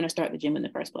made you want to start the gym in the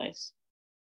first place.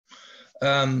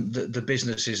 The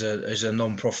business is a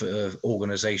non-profit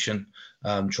organisation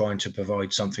trying to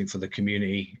provide something for the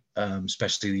community,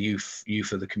 especially the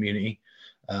youth of the community.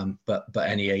 But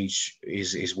any age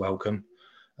is welcome.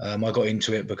 I got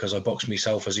into it because I boxed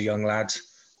myself as a young lad,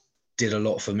 did a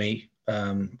lot for me,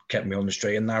 kept me on the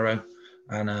straight and narrow,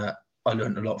 and I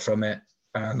learned a lot from it.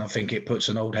 And I think it puts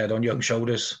an old head on young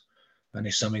shoulders, and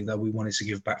it's something that we wanted to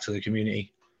give back to the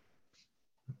community.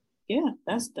 Yeah,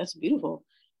 that's beautiful.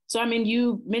 So, I mean,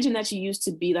 you mentioned that you used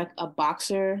to be like a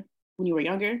boxer when you were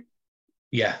younger.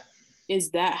 Yeah.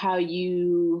 Was that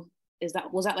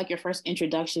like your first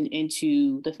introduction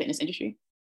into the fitness industry?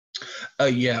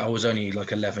 Yeah, I was only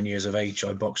like 11 years of age.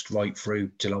 I boxed right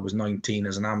through till I was 19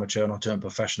 as an amateur, and I turned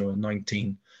professional at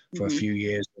 19 for a few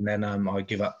years, and then I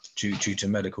give up due to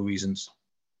medical reasons.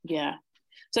 Yeah.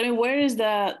 So, I mean, where is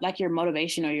your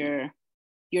motivation or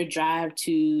your drive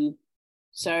to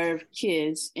serve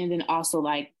kids, and then also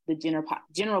like the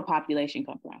general population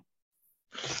come from?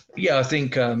 Yeah, I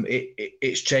think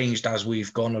it's changed as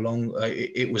we've gone along.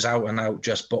 It was out and out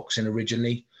just boxing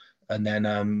originally, and then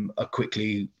I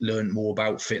quickly learned more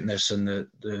about fitness and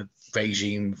the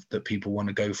regime that people want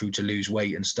to go through to lose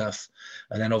weight and stuff.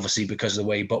 And then obviously because of the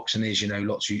way boxing is,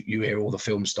 you hear all the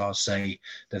film stars say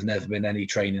there's never been any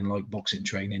training like boxing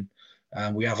training.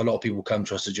 We have a lot of people come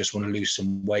to us that just want to lose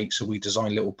some weight, so we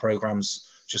design little programs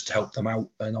just to help them out.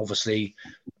 And obviously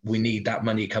we need that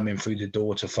money coming through the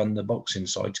door to fund the boxing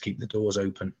side, to keep the doors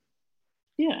open.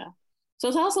 Yeah.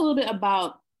 So tell us a little bit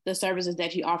about the services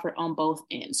that you offer on both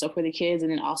ends. So for the kids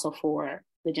and then also for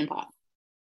the gym pop.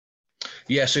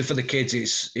 Yeah, so for the kids,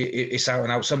 it's out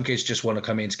and out. Some kids just want to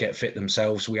come in to get fit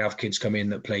themselves. We have kids come in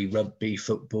that play rugby,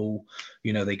 football.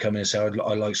 They come in and say, I'd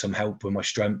like some help with my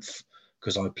strength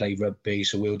because I play rugby.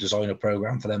 So we'll design a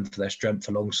program for them for their strength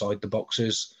alongside the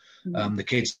boxers. Mm-hmm. The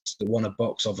kids that want to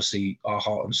box, obviously, our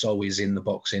heart and soul is in the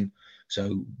boxing.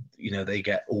 So, they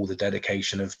get all the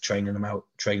dedication of training them out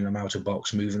to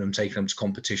box, moving them, taking them to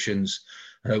competitions.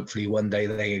 And hopefully one day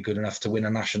they are good enough to win a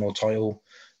national title.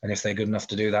 And if they're good enough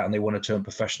to do that and they want to turn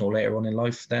professional later on in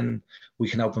life, then we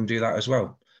can help them do that as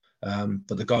well.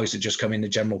 But the guys that just come in the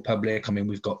general public, I mean,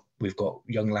 we've got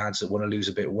young lads that want to lose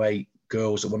a bit of weight,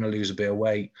 girls that want to lose a bit of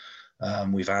weight.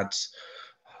 We've had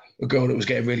a girl that was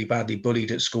getting really badly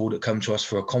bullied at school that come to us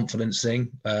for a confidence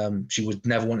thing. She was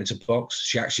never wanted to box.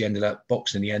 She actually ended up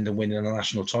boxing in the end and winning a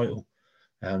national title.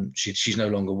 She's no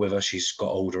longer with us. She's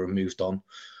got older and moved on.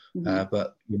 Mm-hmm.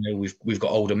 But we've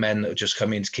got older men that have just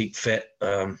come in to keep fit.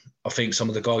 I think some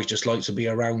of the guys just like to be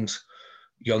around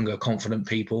younger, confident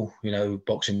people.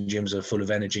 Boxing gyms are full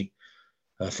of energy,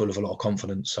 full of a lot of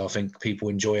confidence. So I think people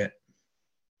enjoy it.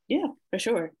 Yeah, for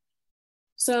sure.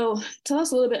 So tell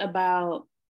us a little bit about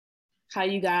how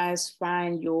you guys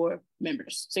find your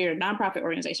members. So you're a nonprofit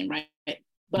organization, right?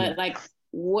 But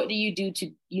what do you do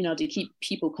to keep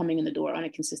people coming in the door on a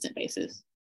consistent basis?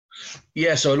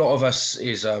 Yeah, so a lot of us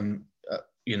is hand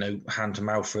to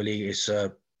mouth really. It's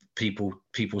people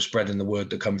spreading the word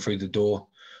that come through the door.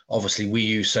 Obviously we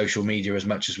use social media as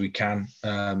much as we can.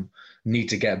 Need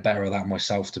to get better at that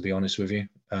myself, to be honest with you.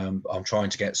 I'm trying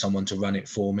to get someone to run it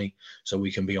for me so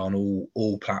we can be on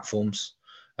all platforms.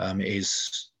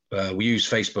 We use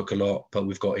Facebook a lot, but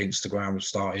we've got Instagram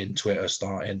starting, Twitter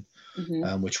starting.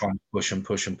 Mm-hmm. We're trying to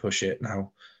push it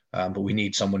now, but we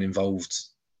need someone involved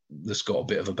that's got a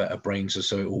bit of a better brain,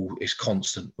 so it's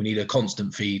constant. We need a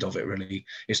constant feed of it, really.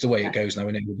 It's the way it goes now,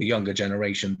 and with the younger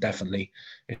generation, definitely,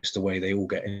 it's the way they all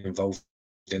get involved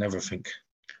in everything.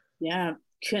 Yeah,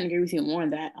 couldn't agree with you more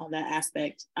on that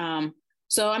aspect.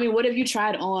 So, I mean, what have you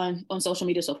tried on social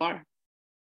media so far?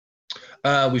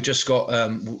 We've just got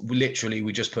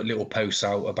we just put little posts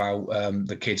out about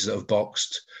the kids that have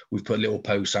boxed. We've put little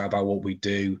posts out about what we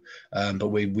do, but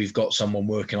we've got someone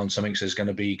working on something, so there's going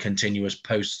to be continuous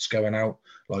posts going out,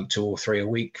 like 2 or 3 a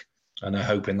week, and I'm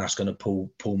hoping that's going to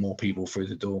pull more people through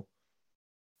the door.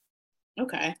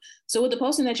 Okay, so with the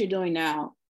posting that you're doing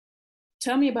now,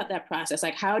 tell me about that process.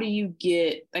 Like, how do you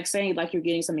get, saying you're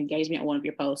getting some engagement on one of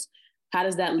your posts? How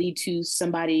does that lead to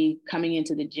somebody coming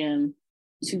into the gym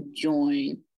to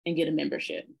join and get a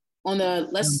membership?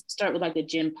 Let's start with the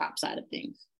gym pop side of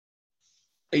things.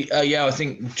 Yeah, I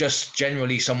think just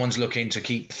generally someone's looking to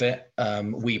keep fit.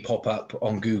 We pop up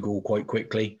on Google quite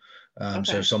quickly. Okay.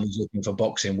 So if someone's looking for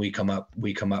boxing, we come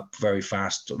up very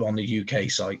fast on the UK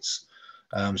sites.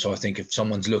 So I think if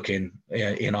someone's looking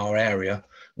in our area,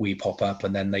 we pop up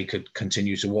and then they could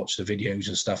continue to watch the videos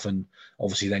and stuff. And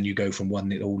obviously then you go from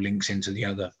one, it all links into the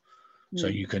other. So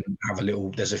you can have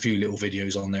there's a few little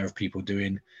videos on there of people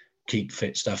doing keep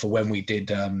fit stuff. Or when we did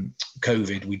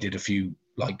COVID, we did a few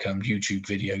YouTube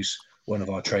videos one of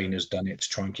our trainers done it to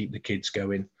try and keep the kids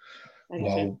going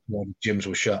while the gyms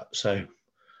were shut. So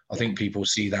I think people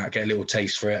see that, get a little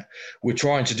taste for it. We're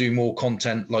trying to do more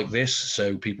content like this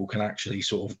so people can actually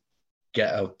sort of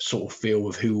get a sort of feel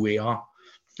of who we are,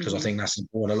 because I think that's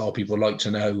important. A lot of people like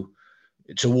to know,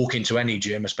 to walk into any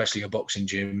gym, especially a boxing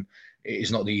gym, it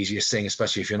is not the easiest thing,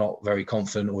 especially if you're not very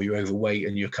confident or you're overweight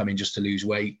and you're coming just to lose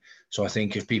weight. So I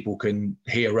think if people can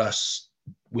hear us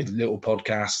with little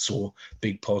podcasts or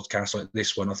big podcasts like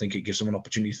this one, I think it gives them an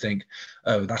opportunity to think,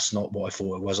 oh, that's not what I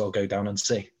thought it was. I'll go down and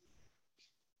see.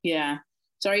 Yeah.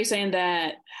 So are you saying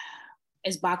that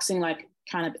is boxing like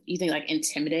kind of, you think, like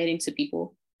intimidating to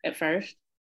people at first?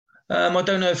 I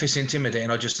don't know if it's intimidating.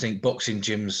 I just think boxing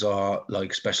gyms are like,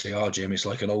 especially our gym, it's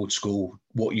like an old school.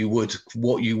 What you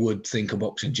would think a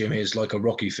boxing gym is, like a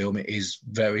Rocky film. It is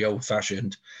very old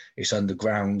fashioned. It's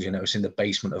underground. You know, it's in the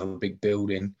basement of a big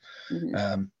building.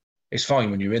 It's fine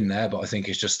when you're in there, but I think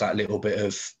it's just that little bit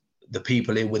of the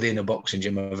people within a boxing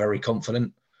gym are very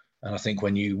confident. And I think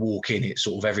when you walk in, it's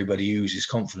sort of everybody oozes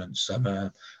confidence.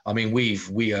 I mean,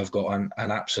 we have got an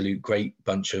absolute great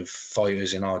bunch of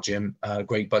fighters in our gym, a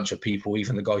great bunch of people,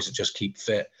 even the guys that just keep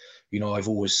fit. You know, I've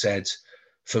always said,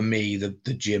 for me, the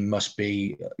gym must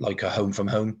be like a home from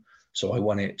home. So I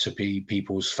want it to be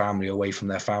people's family away from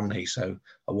their family. So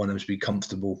I want them to be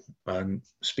comfortable and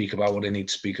speak about what they need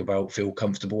to speak about, feel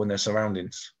comfortable in their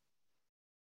surroundings.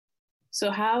 So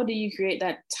how do you create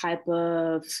that type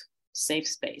of safe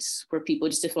space for people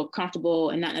just to feel comfortable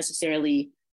and not necessarily,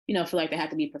 you know, feel like they have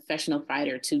to be a professional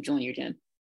fighter to join your gym?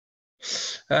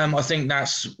 I think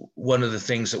that's one of the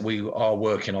things that we are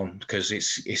working on, because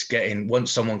it's getting,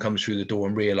 once someone comes through the door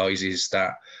and realizes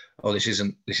that, oh, this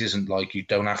isn't like, you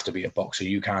don't have to be a boxer,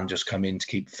 you can just come in to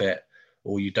keep fit,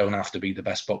 or you don't have to be the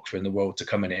best boxer in the world to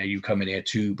come in here, you come in here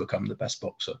to become the best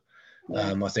boxer.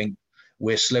 I think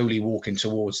we're slowly walking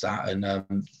towards that,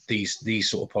 and these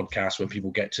sort of podcasts, when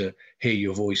people get to hear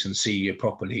your voice and see you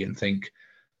properly and think,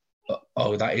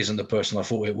 oh, that isn't the person I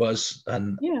thought it was,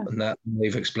 and that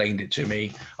they've explained it to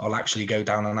me, I'll actually go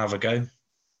down and have a go.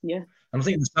 Yeah. And I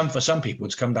think for some people,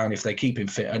 to come down, if they keep him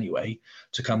fit anyway,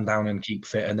 to come down and keep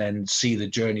fit and then see the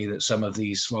journey that some of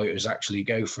these fighters actually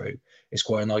go through, it's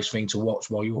quite a nice thing to watch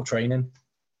while you're training.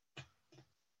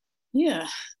 Yeah.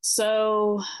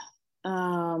 So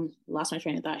lost my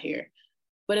train of thought here,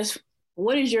 but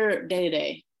what does your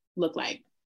day-to-day look like?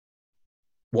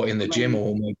 What, in the gym,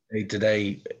 or my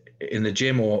day-to-day in the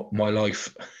gym, or my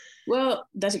life? Well,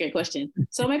 that's a great question.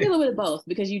 So maybe a little bit of both,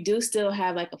 because you do still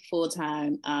have like a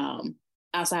full-time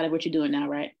outside of what you're doing now,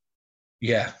 right?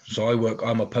 Yeah. So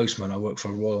I'm a postman. I work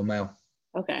for Royal Mail.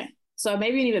 Okay. So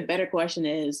maybe an even better question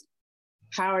is,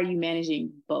 how are you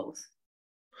managing both?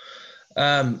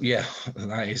 Yeah,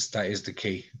 that is the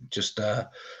key. Just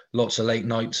lots of late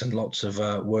nights and lots of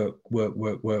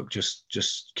work.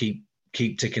 Just keep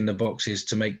ticking the boxes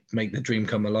to make the dream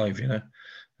come alive. You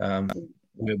know,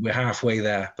 we're halfway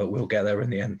there, but we'll get there in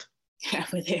the end.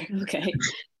 Halfway there, okay.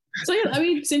 So yeah, I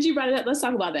mean, since you brought it up, let's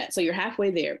talk about that. So you're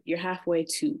halfway there. You're halfway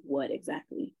to what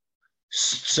exactly?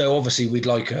 So obviously we'd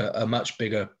like a much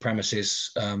bigger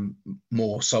premises,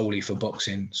 more solely for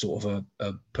boxing, sort of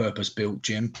a purpose-built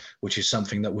gym, which is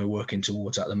something that we're working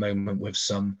towards at the moment with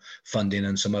some funding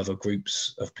and some other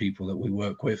groups of people that we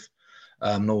work with.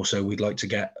 And also we'd like to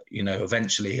get, you know,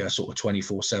 eventually a sort of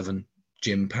 24/7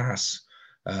 gym pass,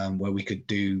 where we could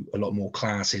do a lot more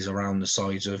classes around the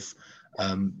sides of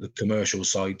the commercial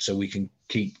side, so we can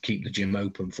keep the gym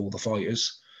open for the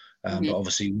fighters. But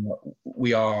obviously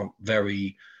we are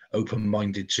very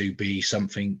open-minded to be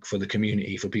something for the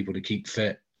community, for people to keep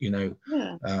fit, you know,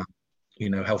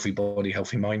 healthy body,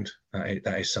 healthy mind.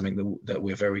 That is something that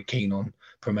we're very keen on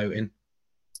promoting.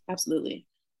 Absolutely.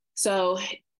 So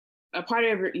a part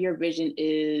of your vision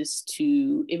is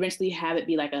to eventually have it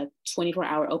be like a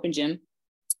 24-hour open gym,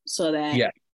 so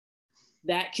that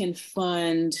that can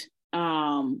fund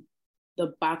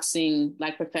the boxing,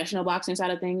 like professional boxing side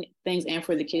of things, and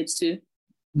for the kids too.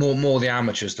 More the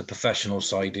amateurs. The professional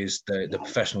side is the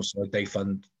professional side. They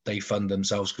fund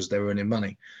themselves because they're earning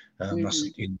money.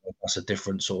 That's a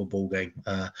different sort of ball game.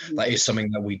 That is something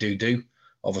that we do,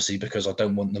 obviously, because I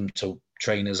don't want them to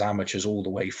train as amateurs all the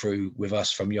way through with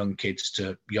us, from young kids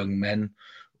to young men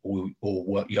or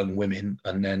young women,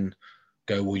 and then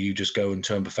go, well, you just go and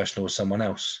turn professional with someone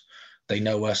else. They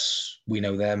know us, we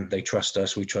know them, they trust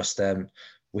us, we trust them,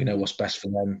 we know what's best for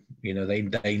them. You know,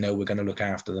 they know we're going to look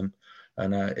after them.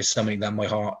 And it's something that my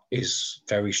heart is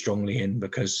very strongly in,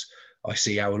 because I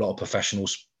see how a lot of professional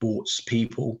sports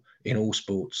people in all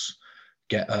sports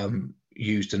get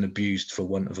used and abused, for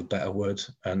want of a better word.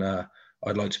 And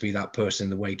I'd like to be that person in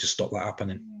the way to stop that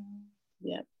happening.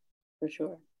 Yeah. For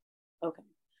sure. Okay.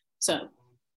 So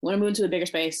when I move into a bigger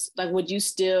space, like, would you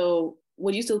still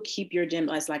keep your gym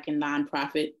as like a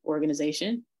nonprofit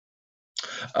organization?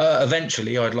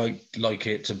 Eventually, I'd like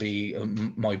it to be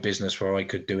my business where I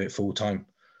could do it full time.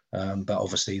 But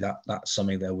obviously, that's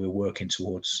something that we're working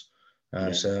towards.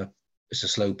 So it's a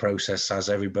slow process, as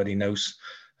everybody knows.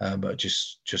 But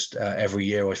just every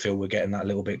year, I feel we're getting that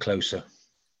little bit closer.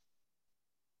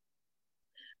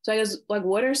 So I guess, like,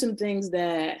 what are some things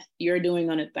that you're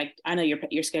doing on it? Like, I know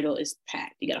your schedule is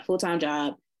packed. You got a full-time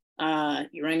job.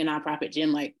 You're running a nonprofit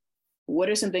gym. Like, what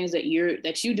are some things that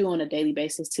you do on a daily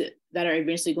basis that are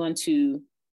eventually going to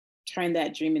turn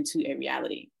that dream into a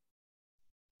reality?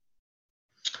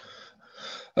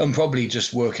 I'm probably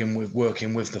just working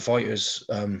with the fighters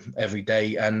every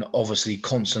day, and obviously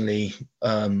constantly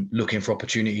looking for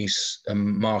opportunities,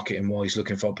 marketing wise,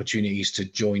 looking for opportunities to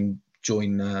join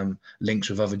links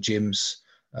with other gyms.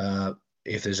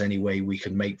 If there's any way we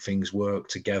can make things work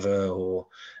together, or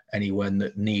anyone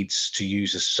that needs to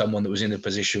use someone that was in a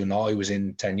position I was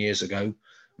in 10 years ago,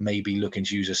 maybe looking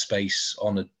to use a space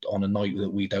on a night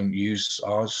that we don't use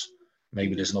ours.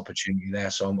 Maybe there's an opportunity there.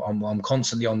 So I'm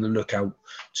constantly on the lookout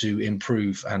to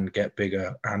improve and get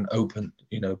bigger and open,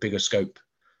 bigger scope.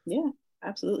 Yeah,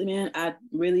 absolutely, man. I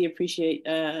really appreciate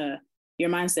your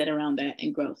mindset around that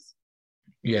and growth.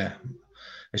 Yeah.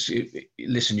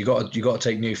 Listen, you got to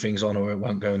take new things on, or it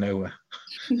won't go nowhere.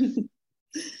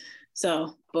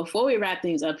 So before we wrap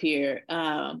things up here,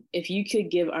 if you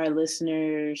could give our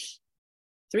listeners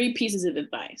 3 pieces of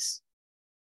advice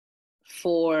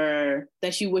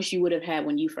that you wish you would have had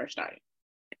when you first started.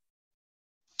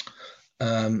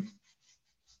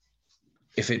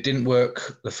 If it didn't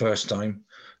work the first time,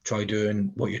 try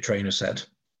doing what your trainer said.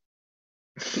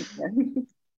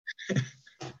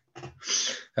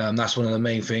 That's one of the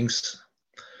main things.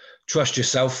 Trust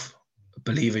yourself,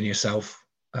 believe in yourself.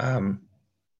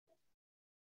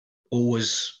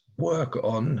 Always work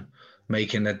on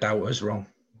making the doubters wrong.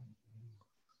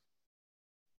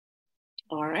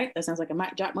 All right. That sounds like a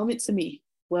mic drop moment to me.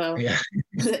 Well, yeah.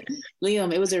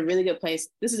 Liam, it was a really good place.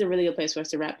 This is a really good place for us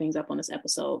to wrap things up on this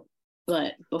episode.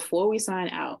 But before we sign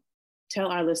out, tell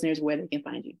our listeners where they can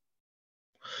find you.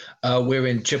 We're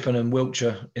in Chippenham,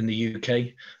 Wiltshire in the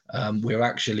UK. We're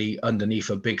actually underneath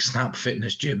a big Snap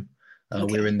Fitness gym.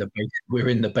 Okay. We're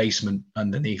in the basement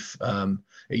underneath.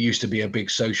 It used to be a big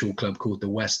social club called the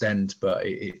West End, but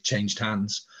it changed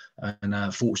hands.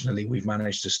 And fortunately, we've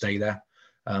managed to stay there.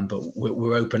 But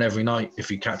we're open every night.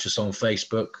 If you catch us on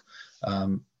Facebook,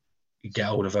 you get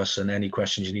hold of us, and any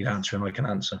questions you need answering, I can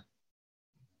answer.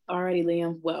 Alrighty,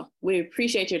 Liam. Well, we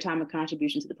appreciate your time and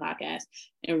contribution to the podcast,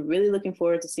 and we're really looking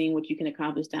forward to seeing what you can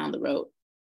accomplish down the road.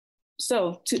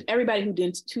 So to everybody who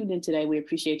tuned in today, we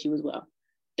appreciate you as well.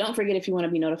 Don't forget, if you want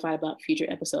to be notified about future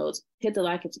episodes, hit the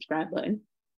like and subscribe button.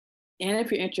 And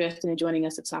if you're interested in joining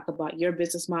us to talk about your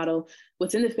business model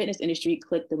within the fitness industry,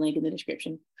 click the link in the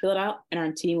description. Fill it out, and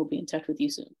our team will be in touch with you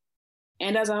soon.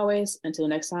 And as always, until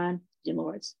next time, Gym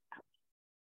Lords out.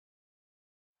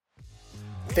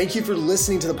 Thank you for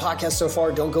listening to the podcast so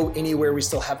far. Don't go anywhere. We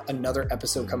still have another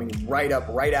episode coming right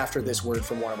after this word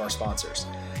from one of our sponsors.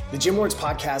 The Gym Lords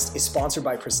podcast is sponsored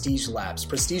by Prestige Labs.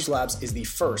 Prestige Labs is the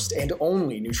first and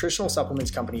only nutritional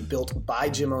supplements company built by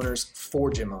gym owners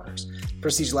for gym owners.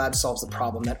 Prestige Labs solves the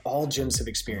problem that all gyms have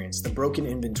experienced: the broken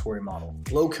inventory model,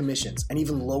 low commissions, and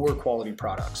even lower quality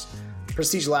products.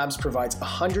 Prestige Labs provides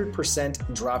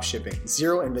 100% drop shipping,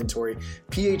 zero inventory,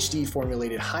 PhD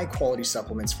formulated high quality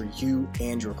supplements for you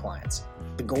and your clients.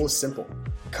 The goal is simple: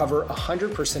 cover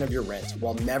 100% of your rent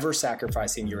while never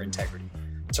sacrificing your integrity.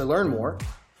 To learn more,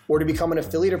 or to become an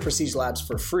affiliate of Prestige Labs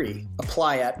for free,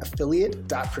 apply at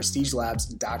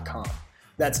affiliate.prestigelabs.com.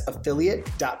 That's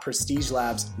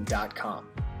affiliate.prestigelabs.com.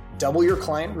 Double your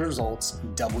client results,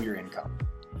 double your income.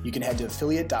 You can head to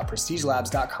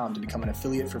affiliate.prestigelabs.com to become an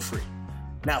affiliate for free.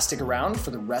 Now stick around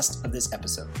for the rest of this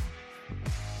episode.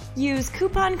 Use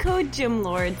coupon code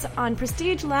GYMLORDS on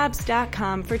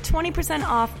prestigelabs.com for 20%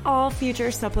 off all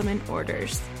future supplement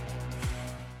orders.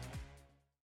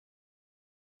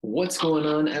 What's going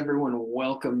on, everyone?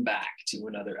 Welcome back to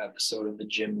another episode of the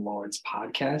Gym Lords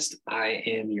podcast. I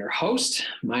am your host.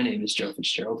 My name is Joe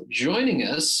Fitzgerald. Joining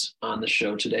us on the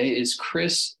show today is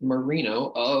Chris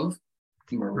Marino of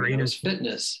Marino's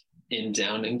Fitness in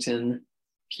Downingtown,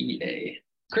 PA.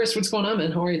 Chris, what's going on,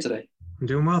 man? How are you today? I'm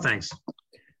doing well, thanks.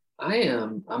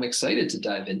 I'm excited to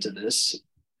dive into this.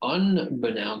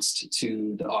 Unbeknownst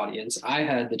to the audience, I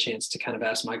had the chance to kind of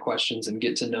ask my questions and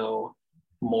get to know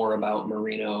more about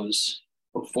Marino's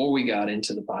before we got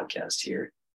into the podcast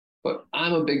here. But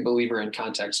I'm a big believer in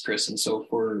context, Chris. And so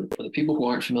for for the people who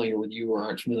aren't familiar with you or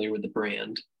aren't familiar with the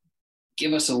brand,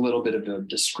 give us a little bit of a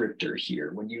descriptor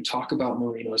here. When you talk about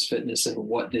Marino's Fitness and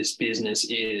what this business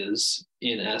is,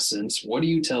 in essence, what do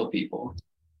you tell people?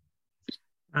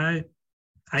 I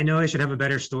know I should have a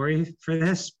better story for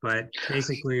this, but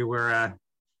basically we're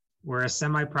a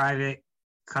semi-private,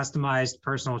 customized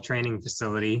personal training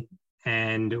facility,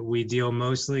 and we deal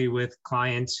mostly with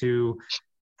clients who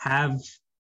have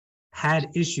had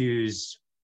issues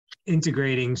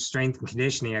integrating strength and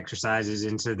conditioning exercises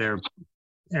into their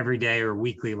everyday or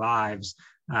weekly lives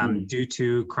due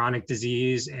to chronic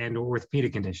disease and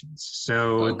orthopedic conditions.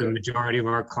 So the majority of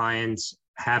our clients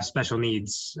have special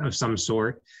needs of some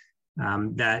sort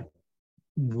that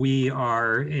we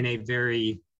are in a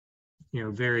very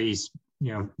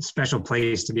special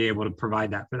place to be able to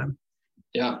provide that for them.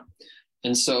 Yeah.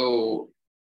 And so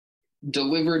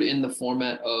delivered in the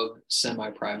format of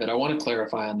semi-private. I want to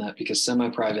clarify on that because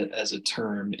semi-private as a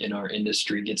term in our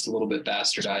industry gets a little bit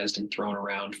bastardized and thrown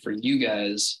around. For you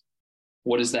guys,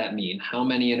 what does that mean? How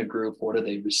many in a group? What are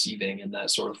they receiving in that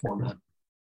sort of format?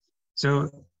 So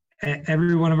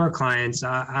every one of our clients,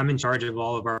 I'm in charge of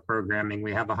all of our programming.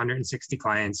 We have 160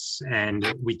 clients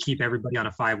and we keep everybody on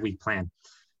a 5-week plan.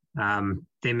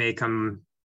 They may come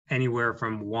anywhere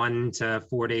from 1 to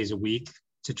 4 days a week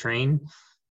to train.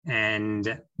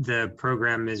 And the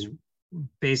program is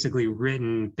basically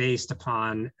written based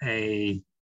upon a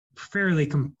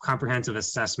fairly comprehensive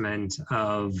assessment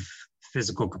of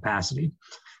physical capacity.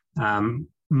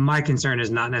 My concern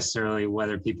is not necessarily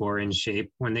whether people are in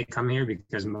shape when they come here,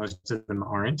 because most of them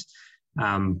aren't.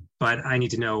 But I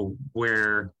need to know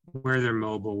where they're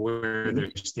mobile, where they're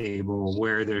stable,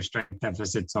 where their strength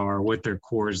deficits are, what their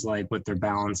core is like, what their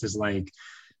balance is like.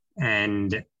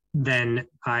 And then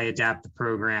I adapt the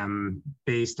program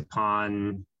based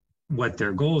upon what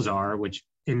their goals are, which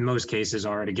in most cases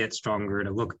are to get stronger,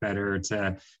 to look better,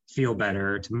 to feel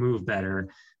better, to move better.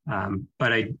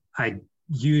 But I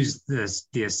use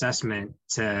the assessment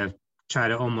to try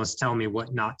to almost tell me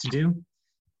what not to do,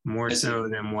 more so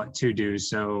than what to do.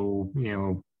 So,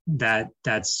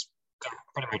 that's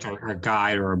pretty much our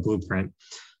guide or a blueprint.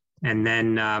 And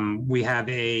then we have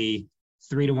a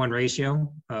 3-to-1 ratio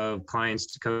of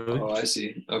clients to coach. Oh, I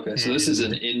see. Okay. So this is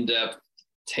an in-depth,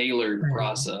 tailored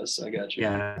process. I got you.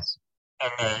 Yes.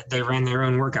 And they ran their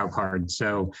own workout card.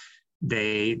 So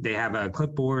they have a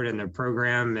clipboard in their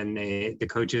program, and the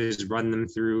coaches run them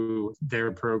through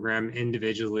their program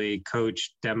individually,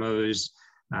 coached, demos,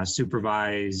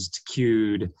 supervised,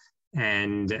 cued,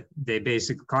 and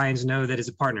clients know that it's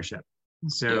a partnership.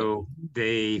 So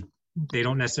they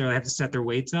don't necessarily have to set their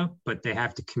weights up, but they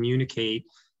have to communicate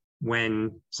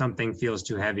when something feels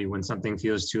too heavy, when something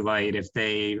feels too light. If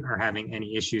they are having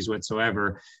any issues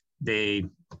whatsoever, they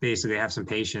basically have some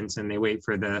patience and they wait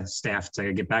for the staff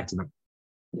to get back to them.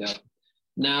 Yeah.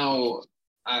 Now,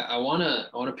 I want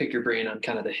to pick your brain on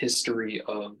kind of the history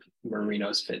of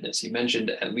Marino's Fitness. You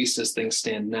mentioned, at least as things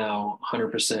stand now,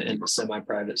 100% in the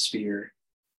semi-private sphere.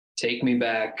 Take me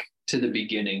back to the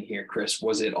beginning here, Chris.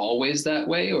 Was it always that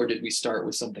way, or did we start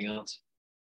with something else?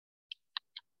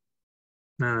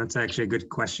 No, that's actually a good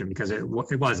question, because it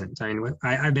wasn't. I mean,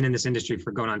 I've been in this industry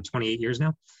for going on 28 years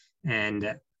now.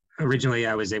 And originally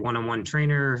I was a one-on-one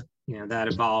trainer, that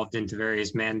evolved into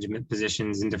various management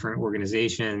positions in different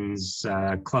organizations,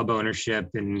 club ownership,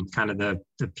 and kind of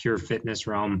the pure fitness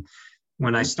realm.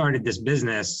 When I started this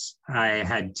business, I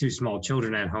had 2 small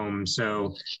children at home.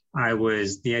 So I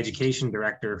was the education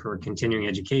director for a continuing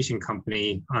education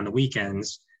company on the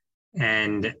weekends.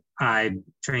 And I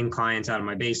trained clients out of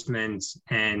my basement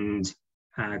and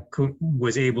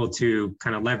was able to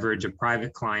kind of leverage a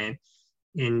private client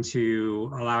into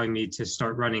allowing me to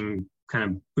start running kind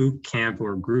of boot camp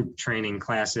or group training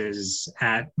classes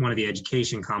at one of the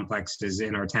education complexes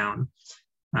in our town.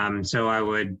 So I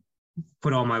would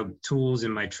put all my tools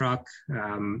in my truck.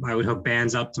 I would hook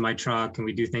bands up to my truck, and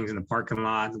we do things in the parking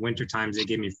lot. In the winter times, they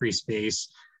gave me free space.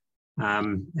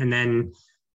 And then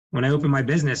when I opened my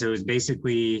business, it was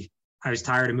basically, I was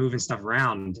tired of moving stuff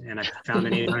around, and I found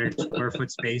an 800 square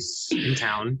foot space in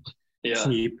town,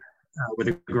 cheap, with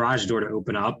a garage door to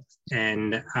open up.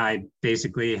 And I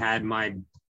basically had my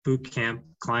boot camp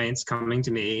clients coming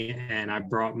to me, and I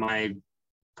brought my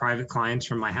private clients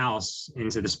from my house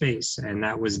into the space, and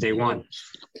that was day one.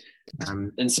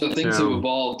 And so things have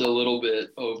evolved a little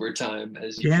bit over time,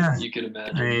 as you can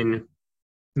imagine. I mean,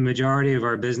 the majority of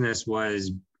our business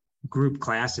was group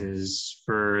classes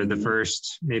for the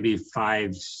first maybe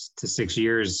 5 to 6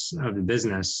 years of the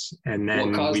business, and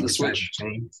then what caused the switch?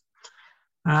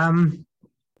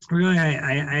 Really,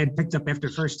 I had picked up, after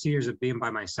the first 2 years of being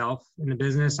by myself in the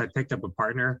business, I picked up a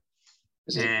partner,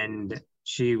 and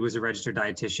she was a registered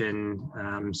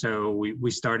dietitian. So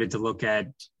we started to look at,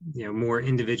 more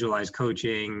individualized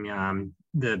coaching.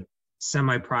 The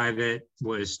semi-private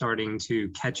was starting to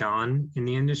catch on in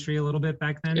the industry a little bit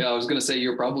back then. Yeah, I was going to say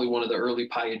you're probably one of the early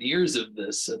pioneers of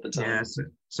this at the time. Yeah,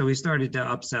 so we started to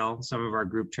upsell some of our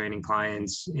group training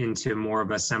clients into more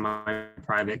of a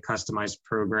semi-private customized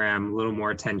program, a little more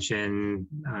attention,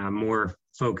 more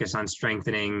focus on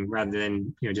strengthening rather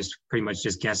than, just pretty much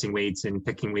just guessing weights and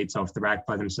picking weights off the rack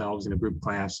by themselves in a group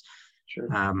class. Sure.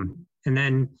 And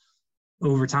then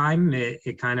over time,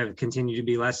 it kind of continued to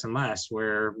be less and less,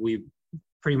 where we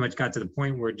pretty much got to the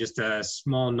point where just a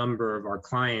small number of our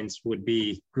clients would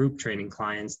be group training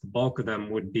clients. The bulk of them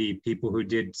would be people who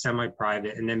did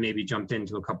semi-private and then maybe jumped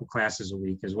into a couple classes a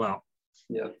week as well.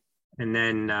 Yeah. And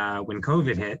then when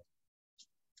COVID hit,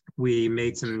 we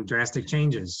made some drastic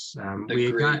changes.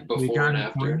 We got and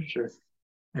after, sure.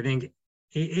 I think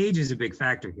age is a big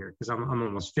factor here because I'm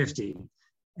almost 50,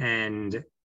 and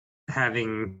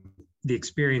having the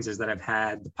experiences that I've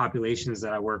had, the populations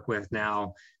that I work with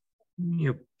now,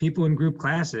 people in group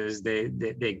classes, they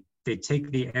take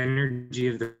the energy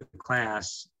of the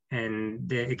class and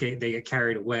they get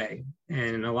carried away.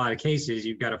 And in a lot of cases,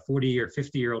 you've got a 40 or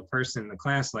 50-year-old person in the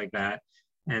class like that,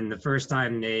 and the first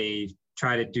time they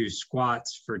try to do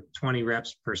squats for 20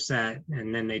 reps per set,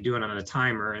 and then they do it on a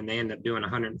timer, and they end up doing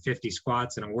 150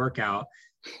 squats in a workout.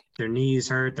 Their knees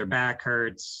hurt, their back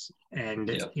hurts, and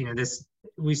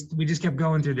we just kept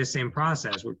going through this same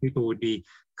process where people would be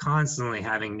constantly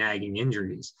having nagging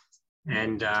injuries.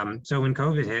 And so when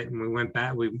COVID hit and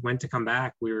we went to come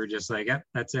back, we were just like, yep,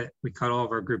 that's it. We cut all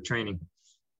of our group training.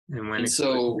 And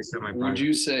so would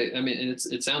you say, I mean,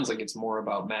 it sounds like it's more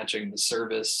about matching the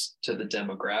service to the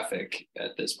demographic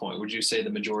at this point. Would you say the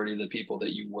majority of the people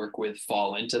that you work with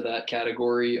fall into that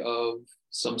category of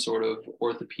some sort of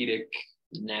orthopedic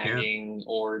nagging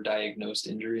or diagnosed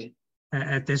injury?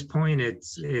 At this point,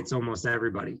 it's almost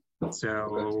everybody.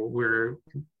 So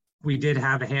we did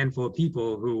have a handful of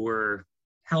people who were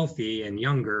healthy and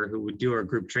younger who would do our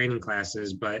group training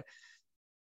classes, but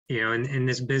in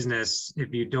this business,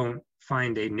 if you don't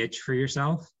find a niche for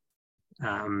yourself,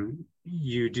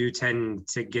 you do tend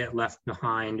to get left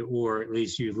behind, or at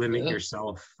least you limit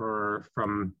yourself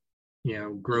from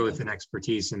growth and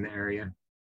expertise in the area.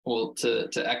 Well, to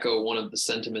echo one of the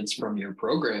sentiments from your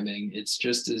programming, it's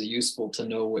just as useful to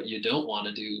know what you don't want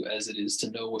to do as it is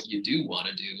to know what you do want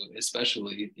to do,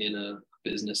 especially in a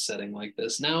business setting like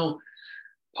this. Now,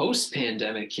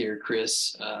 post-pandemic here,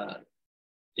 Chris,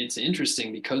 it's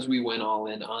interesting because we went all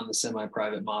in on the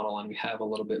semi-private model and we have a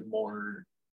little bit more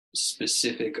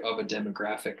specific of a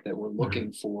demographic that we're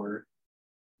looking for.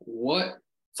 What,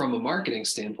 from a marketing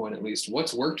standpoint at least,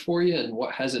 what's worked for you and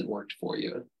what hasn't worked for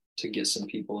you to get some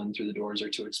people in through the doors or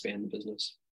to expand the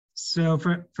business? So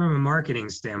from a marketing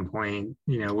standpoint,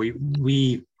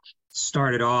 we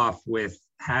started off with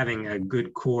having a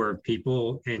good core of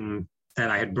people that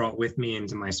I had brought with me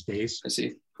into my space. I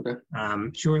see. Okay.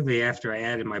 Shortly after I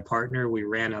added my partner, we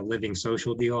ran a Living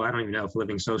Social deal. I don't even know if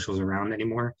Living Social is around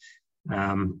anymore.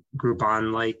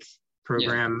 Groupon-like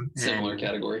program. Yeah, similar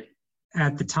category.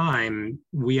 At the time,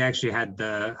 we actually had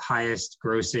the highest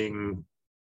grossing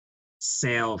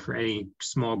sale for any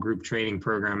small group training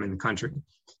program in the country.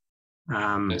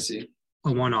 I see.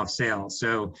 A one-off sale.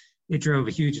 So it drove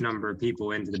a huge number of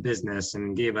people into the business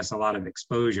and gave us a lot of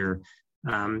exposure.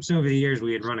 So over the years,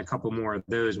 we had run a couple more of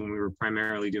those when we were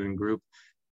primarily doing group.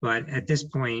 But at this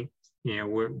point,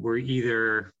 we're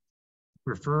either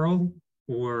referral,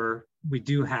 or we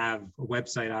do have a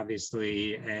website,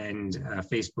 obviously, and a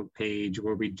Facebook page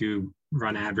where we do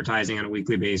run advertising on a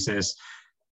weekly basis.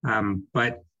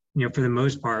 But for the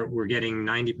most part, we're getting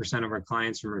 90% of our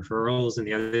clients from referrals, and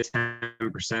the other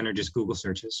 10% are just Google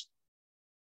searches.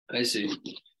 I see.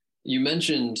 You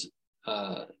mentioned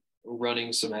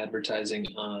running some advertising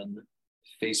on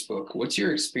Facebook. What's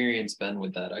your experience been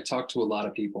with that? I talk to a lot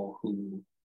of people who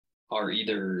are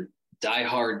either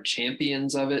diehard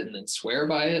champions of it and then swear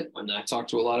by it, and I talk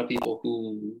to a lot of people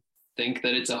who think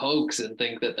that it's a hoax and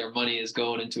think that their money is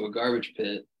going into a garbage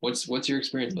pit. What's your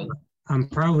experience been? I'm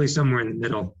probably somewhere in the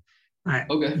middle.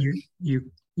 Okay.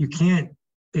 You can't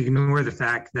ignore the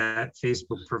fact that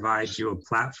Facebook provides you a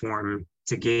platform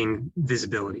to gain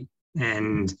visibility.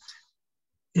 And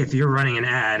if you're running an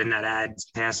ad and that ad's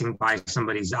passing by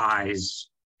somebody's eyes,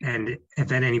 and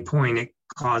if at any point it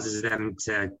causes them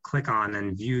to click on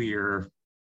and view your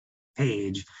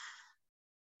page,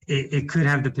 it could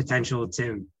have the potential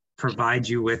to provide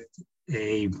you with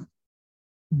a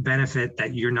benefit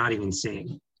that you're not even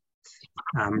seeing.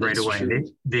 right away.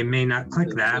 They may not click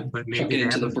that, but maybe they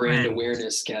into the brand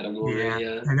awareness category.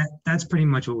 Yeah. And that's pretty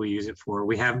much what we use it for.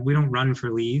 We don't run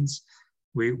for leads.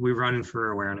 We run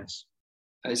for awareness.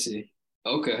 I see.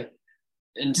 Okay.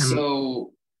 And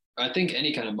so I think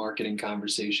any kind of marketing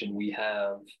conversation we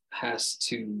have has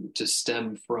to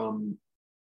stem from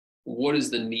what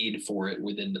is the need for it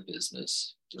within the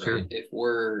business, right? Sure. If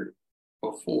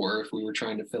we were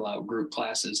trying to fill out group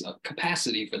classes,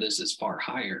 capacity for this is far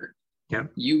higher.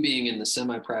 Yep. You being in the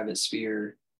semi-private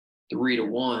sphere,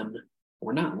 3-to-1,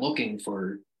 we're not looking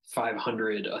for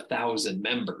 500, 1,000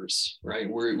 members, right?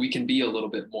 We can be a little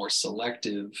bit more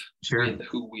selective with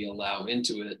who we allow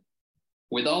into it.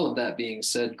 With all of that being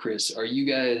said, Chris, are you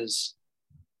guys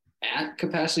at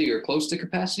capacity or close to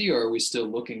capacity, or are we still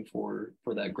looking for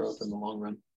that growth in the long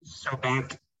run? So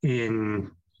back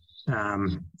in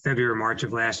February, March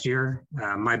of last year,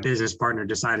 my business partner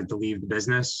decided to leave the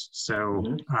business.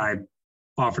 So I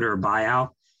offered her a buyout.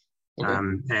 Okay.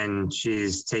 And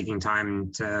she's taking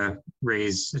time to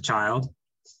raise a child.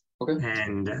 Okay.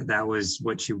 And that was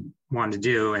what she wanted to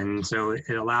do. And so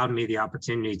it allowed me the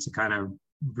opportunity to kind of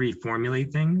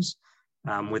reformulate things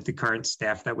with the current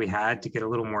staff that we had to get a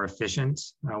little more efficient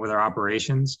with our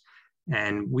operations.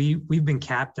 And we've been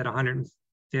capped at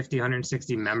 150,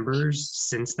 160 members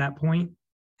since that point.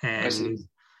 And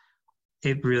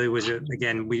it really was,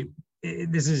 again,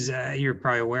 you're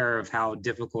probably aware of how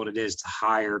difficult it is to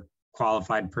hire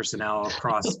qualified personnel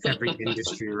across every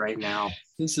industry right now.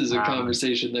 This is a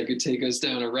conversation that could take us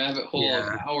down a rabbit hole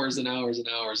of hours and hours and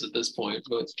hours at this point,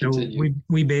 but continue. So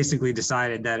we basically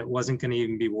decided that it wasn't going to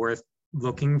even be worth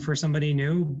looking for somebody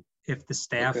new if the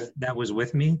staff that was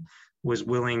with me was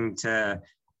willing to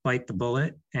bite the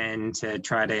bullet and to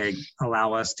try to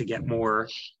allow us to get more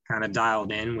kind of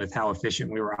dialed in with how efficient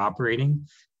we were operating,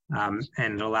 and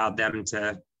it allowed them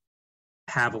to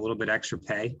have a little bit extra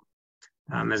pay.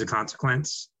 As a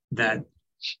consequence,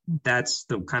 that's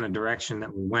the kind of direction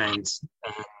that we went.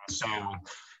 And so,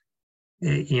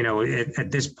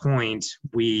 at this point,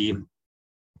 it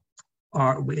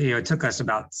took us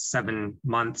about 7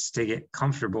 months to get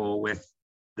comfortable with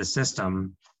the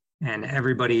system, and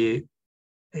everybody,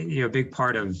 a big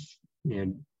part of,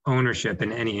 ownership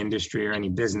in any industry or any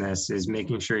business is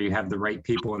making sure you have the right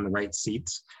people in the right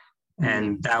seats.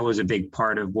 And that was a big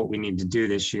part of what we need to do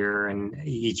this year. And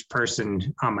each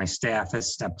person on my staff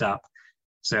has stepped up.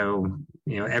 So,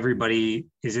 everybody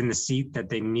is in the seat that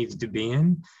they needed to be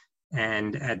in.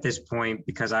 And at this point,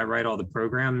 because I write all the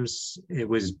programs, it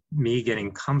was me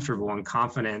getting comfortable and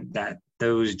confident that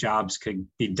those jobs could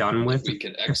be done with. We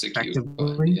could execute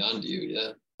beyond you,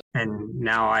 yeah. And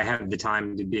now I have the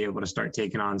time to be able to start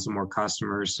taking on some more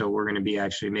customers. So we're going to be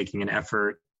actually making an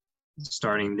effort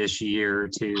starting this year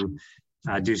to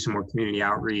do some more community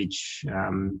outreach,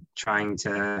 trying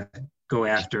to go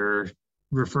after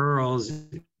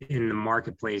referrals in the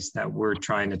marketplace that we're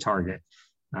trying to target,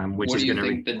 which is going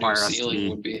to require us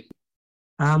to be.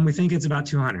 We think it's about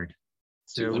 200.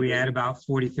 So 200. We add about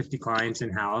 40, 50 clients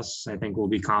in-house. I think we'll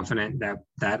be confident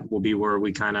that will be where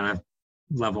we kind of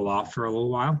level off for a little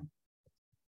while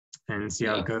and see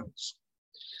how it goes.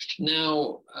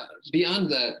 Now,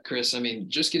 beyond that, Chris,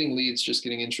 just getting leads, just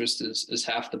getting interest is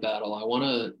half the battle. I want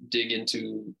to dig into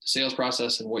the sales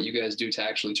process and what you guys do to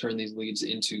actually turn these leads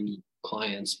into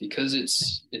clients, because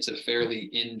it's a fairly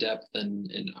in-depth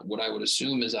and what I would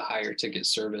assume is a higher ticket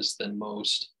service than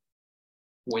most.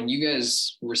 When you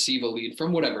guys receive a lead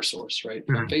from whatever source, right?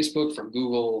 From Facebook, from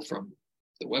Google, from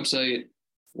the website,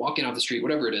 walking off the street,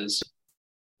 whatever it is,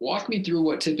 walk me through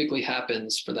what typically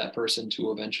happens for that person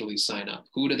to eventually sign up.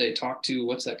 Who do they talk to?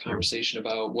 What's that conversation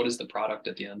about? What is the product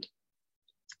at the end?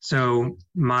 So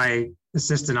my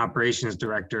assistant operations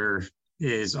director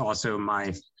is also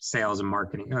my sales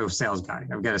guy.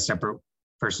 I've got a separate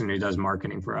person who does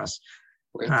marketing for us.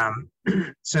 Okay.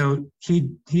 So he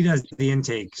does the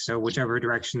intake. So whichever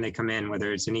direction they come in,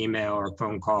 whether it's an email or a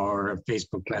phone call or a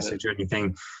Facebook message or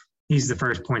anything, he's the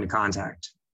first point of contact.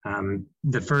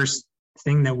 The first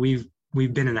thing that we've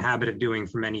been in the habit of doing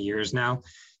for many years now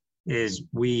is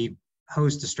we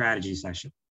host a strategy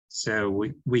session. So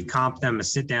we comp them a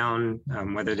sit down,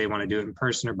 whether they want to do it in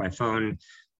person or by phone.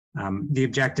 The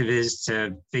objective is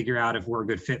to figure out if we're a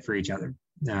good fit for each other,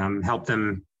 help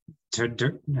them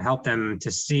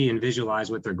to see and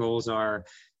visualize what their goals are,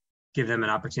 give them an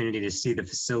opportunity to see the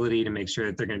facility to make sure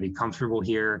that they're going to be comfortable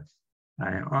here.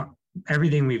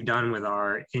 Everything we've done with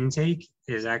our intake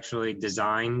is actually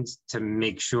designed to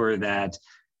make sure that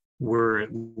we're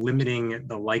limiting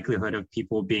the likelihood of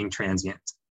people being transient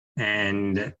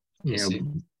and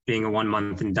being a 1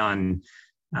 month and done.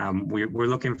 We're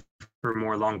looking for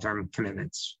more long-term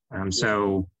commitments.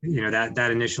 So, that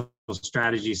initial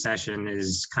strategy session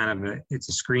is kind of it's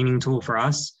a screening tool for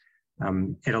us.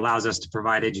 It allows us to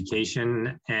provide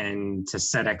education and to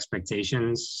set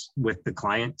expectations with the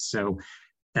client so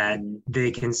that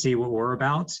they can see what we're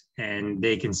about and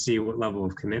they can see what level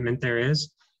of commitment there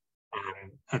is.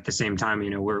 At the same time,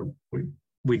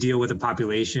 we deal with a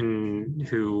population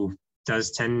who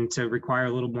does tend to require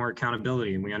a little more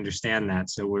accountability, and we understand that.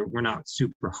 So we're not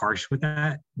super harsh with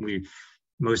that.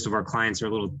 Most of our clients are a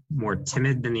little more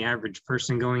timid than the average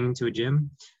person going into a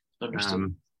gym.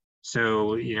 Understood.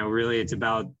 So, really it's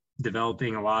about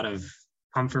developing a lot of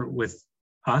comfort with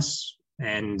us.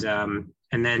 And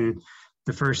then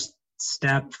the first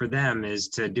step for them is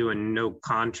to do a no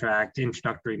contract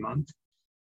introductory month.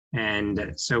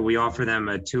 And so we offer them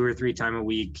a 2 or 3 time a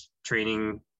week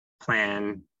training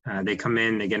plan. They come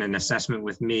in, they get an assessment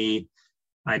with me.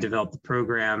 I develop the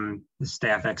program, the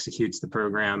staff executes the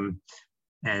program.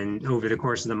 And over the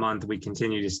course of the month, we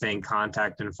continue to stay in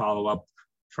contact and follow up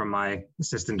from my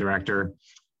assistant director.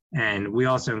 And we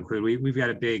also include, we've got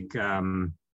a big,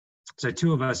 so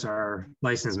 2 of us are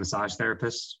licensed massage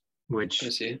therapists, which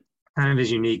kind of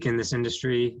is unique in this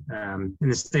industry. In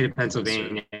the state of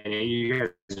Pennsylvania, you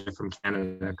guys are from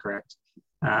Canada, correct?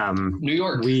 New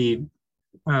York. New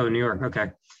York,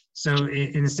 okay. So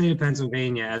in the state of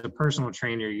Pennsylvania, as a personal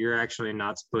trainer, you're actually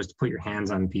not supposed to put your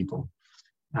hands on people.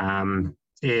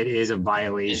 It is a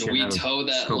violation. And we toe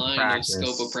that line of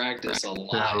scope of practice a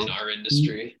lot in our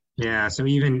industry. Yeah, so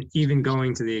even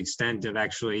going to the extent of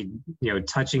actually,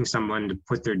 touching someone to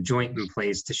put their joint in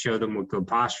place to show them what good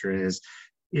posture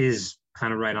is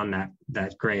kind of right on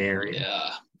that gray area.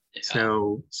 Yeah.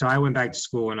 So I went back to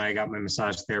school and I got my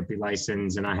massage therapy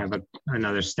license, and I have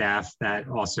another staff that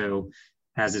also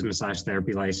has his massage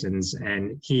therapy license,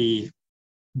 and he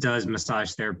does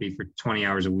massage therapy for 20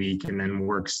 hours a week and then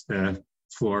works the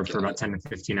floor for about 10 to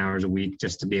 15 hours a week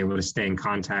just to be able to stay in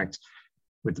contact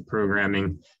with the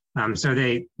programming. So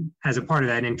they, as a part of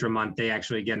that intro month, they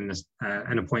actually get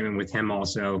an appointment with him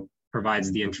also,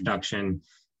 provides the introduction,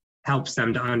 helps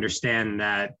them to understand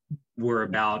that we're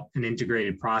about an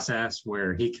integrated process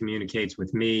where he communicates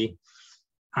with me,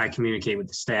 I communicate with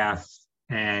the staff,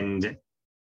 and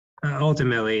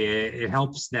ultimately it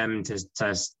helps them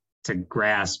to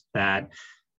grasp that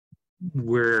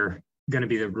we're going to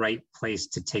be the right place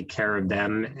to take care of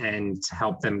them and to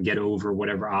help them get over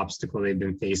whatever obstacle they've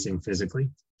been facing physically.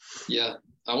 Yeah,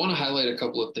 I want to highlight a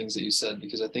couple of things that you said,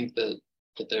 because I think that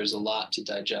there's a lot to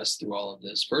digest through all of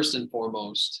this. First and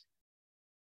foremost,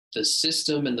 the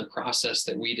system and the process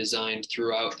that we designed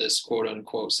throughout this quote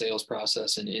unquote sales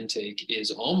process and intake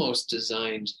is almost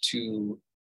designed to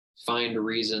find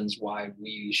reasons why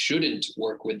we shouldn't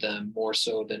work with them more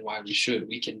so than why we should.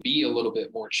 We can be a little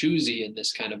bit more choosy in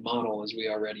this kind of model, as we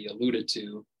already alluded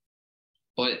to.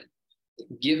 But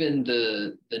given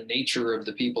the nature of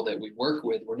the people that we work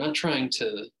with, we're not trying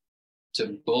to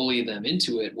bully them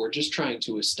into it. We're just trying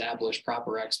to establish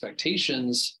proper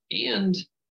expectations and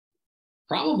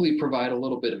probably provide a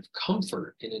little bit of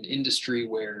comfort in an industry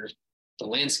where the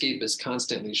landscape is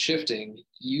constantly shifting.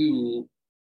 You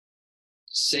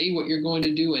say what you're going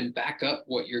to do and back up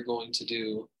what you're going to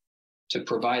do to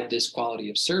provide this quality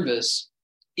of service.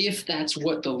 If that's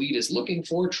what the lead is looking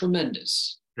for,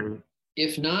 tremendous. Mm-hmm.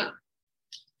 If not,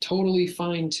 totally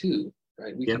fine too,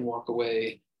 right? We can walk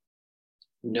away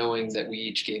knowing that we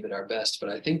each gave it our best. But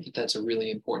I think that that's a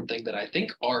really important thing that I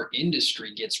think our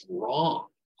industry gets wrong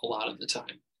a lot of the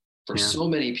time. For so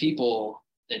many people,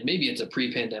 and maybe it's a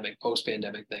pre-pandemic,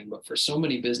 post-pandemic thing, but for so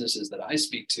many businesses that I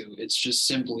speak to, it's just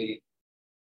simply,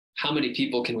 how many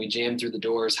people can we jam through the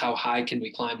doors? How high can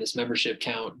we climb this membership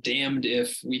count? Damned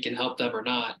if we can help them or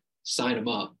not, sign them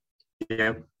up.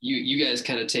 Yeah. You guys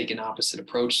kind of take an opposite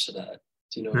approach to that.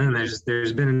 And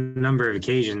there's been a number of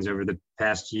occasions over the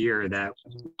past year that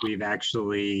we've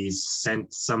actually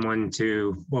sent someone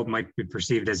to what might be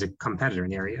perceived as a competitor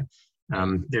in the area.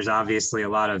 There's obviously a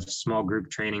lot of small group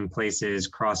training places,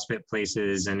 CrossFit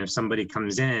places, and if somebody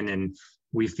comes in and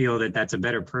we feel that that's a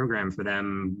better program for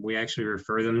them, we actually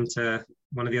refer them to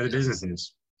one of the other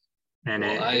businesses. And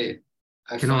I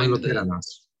can only look good on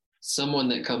us. Someone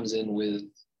that comes in with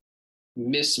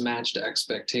mismatched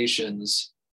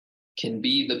expectations can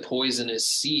be the poisonous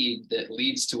seed that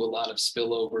leads to a lot of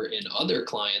spillover in other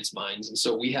clients' minds. And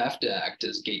so we have to act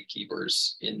as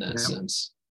gatekeepers in that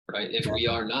sense, right? If we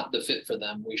are not the fit for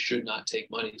them, we should not take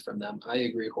money from them. I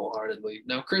agree wholeheartedly.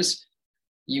 Now, Chris,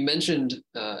 you mentioned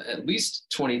at least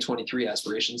 2023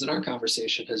 aspirations, and our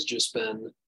conversation has just been,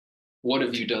 what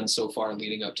have you done so far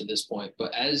leading up to this point?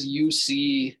 But as you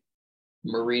see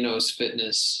Marino's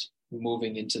fitness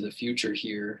moving into the future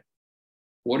here,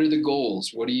 what are the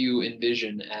goals? What do you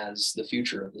envision as the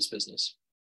future of this business?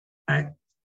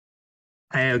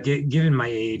 Given my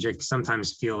age, I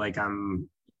sometimes feel like I'm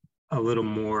a little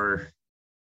more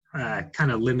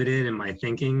kind of limited in my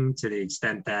thinking, to the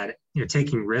extent that, you know,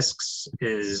 taking risks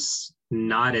is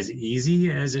not as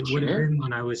easy as it would have been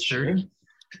when I was 30.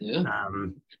 Yeah.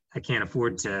 I can't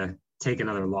afford to take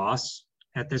another loss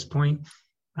at this point.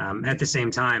 At the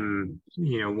same time,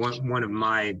 you know, one of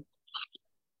my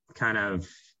kind of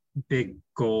big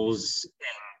goals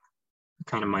in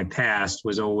kind of my past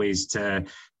was always to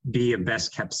be a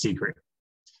best kept secret.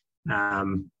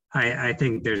 I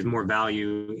think there's more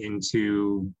value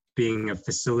into being a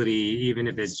facility, even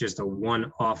if it's just a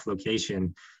one-off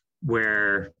location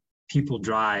where people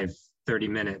drive 30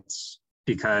 minutes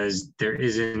because there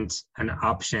isn't an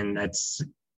option that's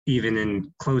even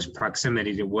in close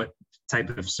proximity to what type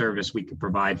of service we could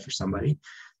provide for somebody.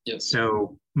 Yep.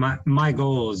 So my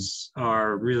goals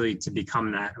are really to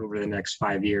become that over the next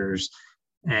 5 years.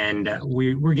 And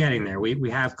we're getting there.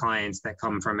 We have clients that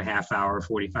come from a half hour,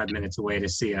 45 minutes away to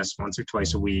see us once or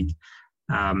twice a week.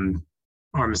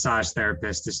 Our massage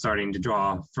therapist is starting to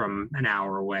draw from an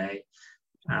hour away.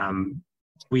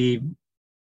 We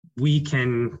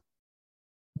can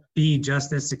be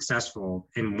just as successful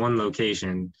in one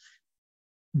location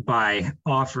by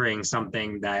offering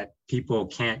something that people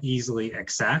can't easily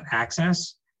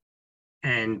access.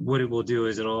 And what it will do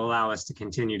is it'll allow us to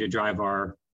continue to drive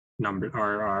our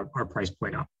price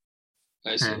point up.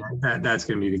 I see. And that's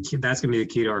going to be the key. That's going to be the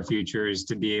key to our future, is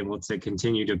to be able to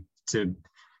continue to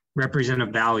represent a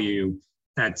value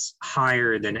that's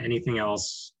higher than anything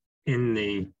else in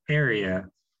the area,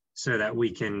 so that we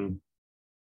can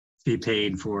be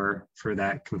paid for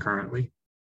that concurrently.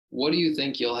 What do you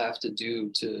think you'll have to do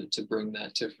to bring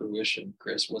that to fruition,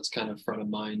 Chris? What's kind of front of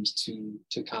mind to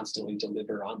constantly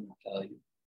deliver on that value?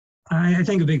 I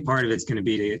think a big part of it's going to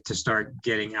be to start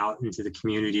getting out into the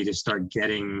community, to start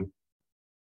getting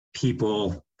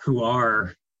people who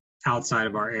are outside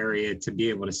of our area to be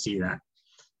able to see that.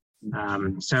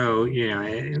 So, you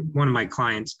know, one of my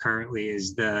clients currently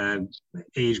is the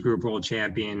age group world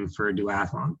champion for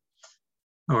duathlon,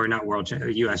 or not world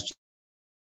champion, US.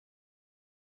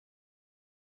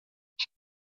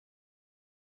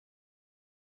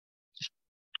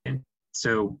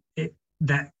 So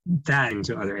that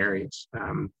into other areas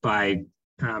by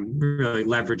really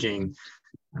leveraging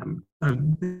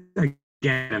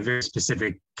again a very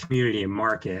specific community and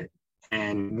market,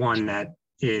 and one that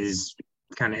is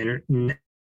kind of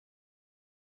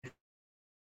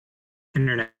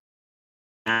internet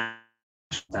at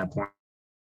that point,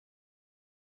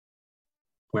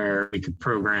 where we could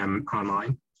program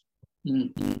online.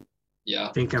 Mm-hmm. Yeah,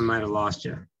 I think I might have lost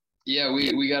you. Yeah,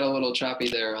 we got a little choppy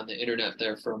there on the internet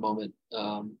there for a moment.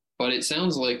 But it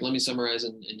sounds like, let me summarize,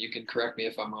 and you can correct me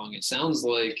if I'm wrong. It sounds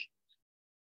like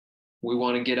we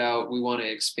want to get out, we want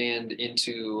to expand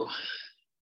into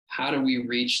how do we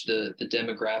reach the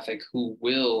demographic who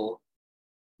will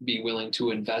be willing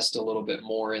to invest a little bit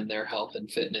more in their health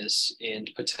and fitness and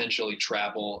potentially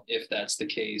travel if that's the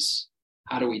case.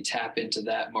 How do we tap into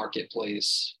that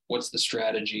marketplace? What's the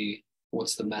strategy?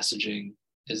 What's the messaging?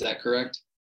 Is that correct?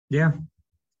 Yeah.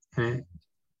 And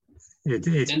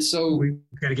so we've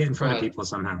got to get in front of people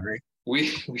somehow, right?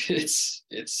 It's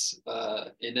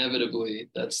inevitably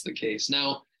that's the case.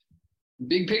 Now,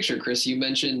 big picture, Chris, you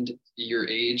mentioned your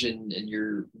age and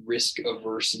your risk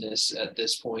averseness at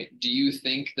this point. Do you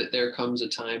think that there comes a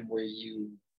time where you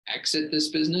exit this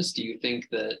business? Do you think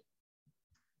that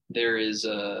there is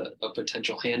a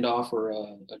potential handoff or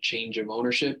a change of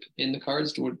ownership in the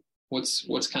cards?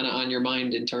 What's kind of on your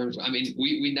mind in terms of, I mean,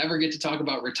 we never get to talk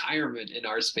about retirement in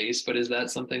our space, but is that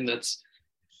something that's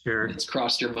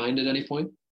crossed your mind at any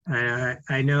point?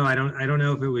 I know, I don't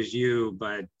know if it was you,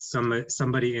 but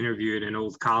somebody interviewed an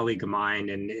old colleague of mine,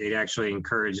 and it actually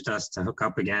encouraged us to hook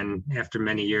up again after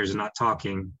many years of not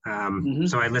talking.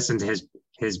 So I listened to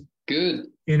his good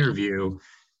interview,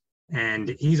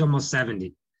 and he's almost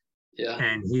 70. Yeah.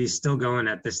 And he's still going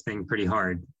at this thing pretty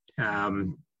hard.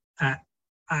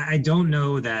 I don't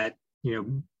know that, you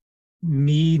know,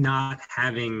 me not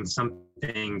having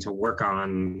something to work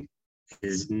on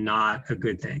is not a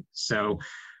good thing. So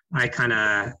I kind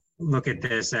of look at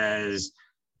this as,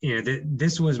 you know,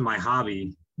 this was my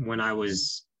hobby when I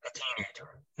was a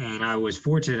teenager. And I was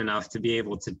fortunate enough to be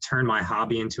able to turn my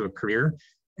hobby into a career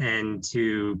and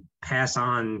to pass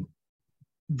on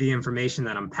the information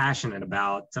that I'm passionate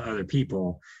about to other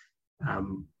people.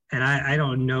 And I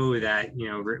don't know that, you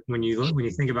know, when you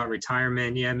think about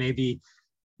retirement, yeah, maybe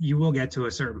you will get to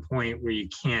a certain point where you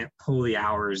can't pull the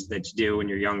hours that you do when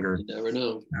you're younger. You never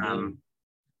know.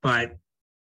 But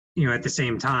at the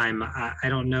same time, I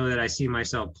don't know that I see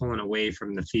myself pulling away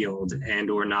from the field and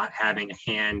or not having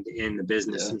a hand in the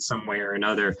business in some way or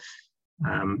another,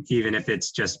 even if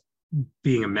it's just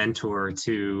being a mentor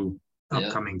to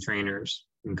upcoming trainers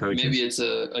and coaches. Maybe it's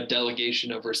a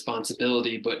delegation of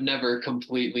responsibility, but never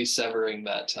completely severing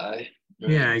that tie.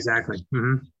 Right? Yeah, exactly.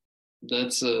 Mm-hmm.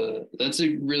 That's a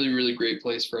really, really great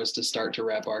place for us to start to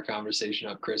wrap our conversation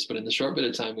up, Chris. But in the short bit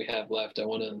of time we have left, I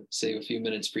want to save a few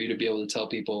minutes for you to be able to tell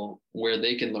people where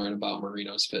they can learn about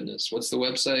Marino's Fitness. What's the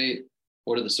website?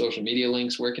 What are the social media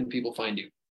links? Where can people find you?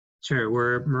 Sure.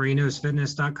 We're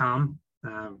marinosfitness.com,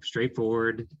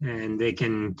 straightforward, and they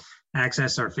can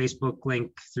access our Facebook link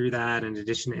through that in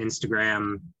addition to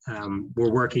Instagram.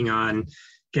 We're working on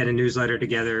getting a newsletter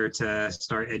together to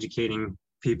start educating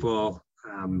people.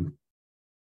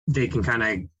 They can kind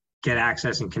of get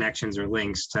access and connections or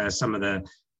links to some of the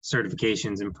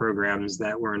certifications and programs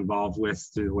that we're involved with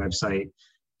through the website.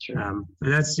 Sure.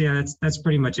 But that's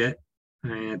pretty much it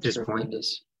at this point.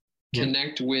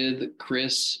 Connect with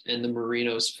Chris and the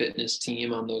Marino's Fitness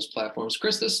team on those platforms.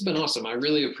 Chris, this has been awesome. I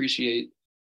really appreciate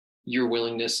your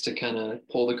willingness to kind of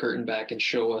pull the curtain back and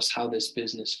show us how this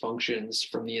business functions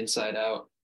from the inside out.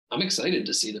 I'm excited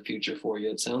to see the future for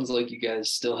you. It sounds like you guys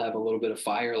still have a little bit of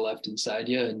fire left inside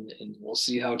you, and we'll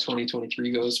see how 2023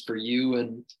 goes for you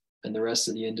and the rest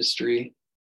of the industry.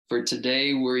 For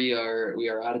today, we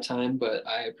are out of time, but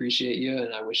I appreciate you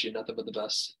and I wish you nothing but the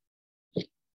best.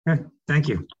 Thank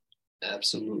you.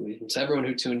 Absolutely. And to everyone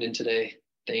who tuned in today,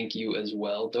 thank you as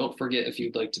well. Don't forget, if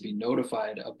you'd like to be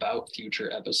notified about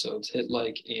future episodes, hit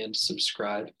like and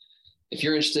subscribe. If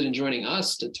you're interested in joining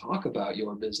us to talk about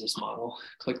your business model,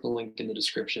 click the link in the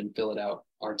description, fill it out.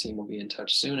 Our team will be in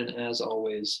touch soon. And as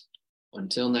always,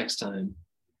 until next time,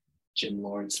 Gym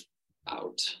Lords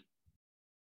out.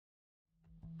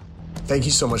 Thank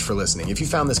you so much for listening. If you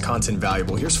found this content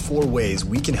valuable, here's 4 ways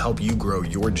we can help you grow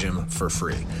your gym for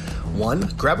free.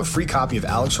 1, grab a free copy of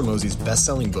Alex Hormozi's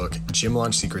best-selling book, Gym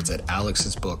Launch Secrets, at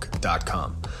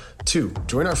alexsbook.com. 2,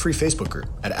 join our free Facebook group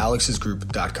at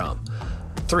alexsgroup.com.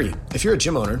 3, if you're a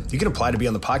gym owner, you can apply to be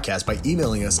on the podcast by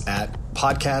emailing us at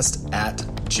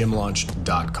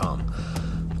podcast@gymlaunch.com.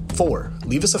 4,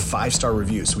 leave us a 5-star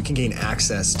review so we can gain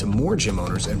access to more gym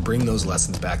owners and bring those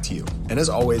lessons back to you. And as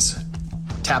always,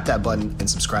 tap that button and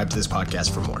subscribe to this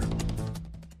podcast for more.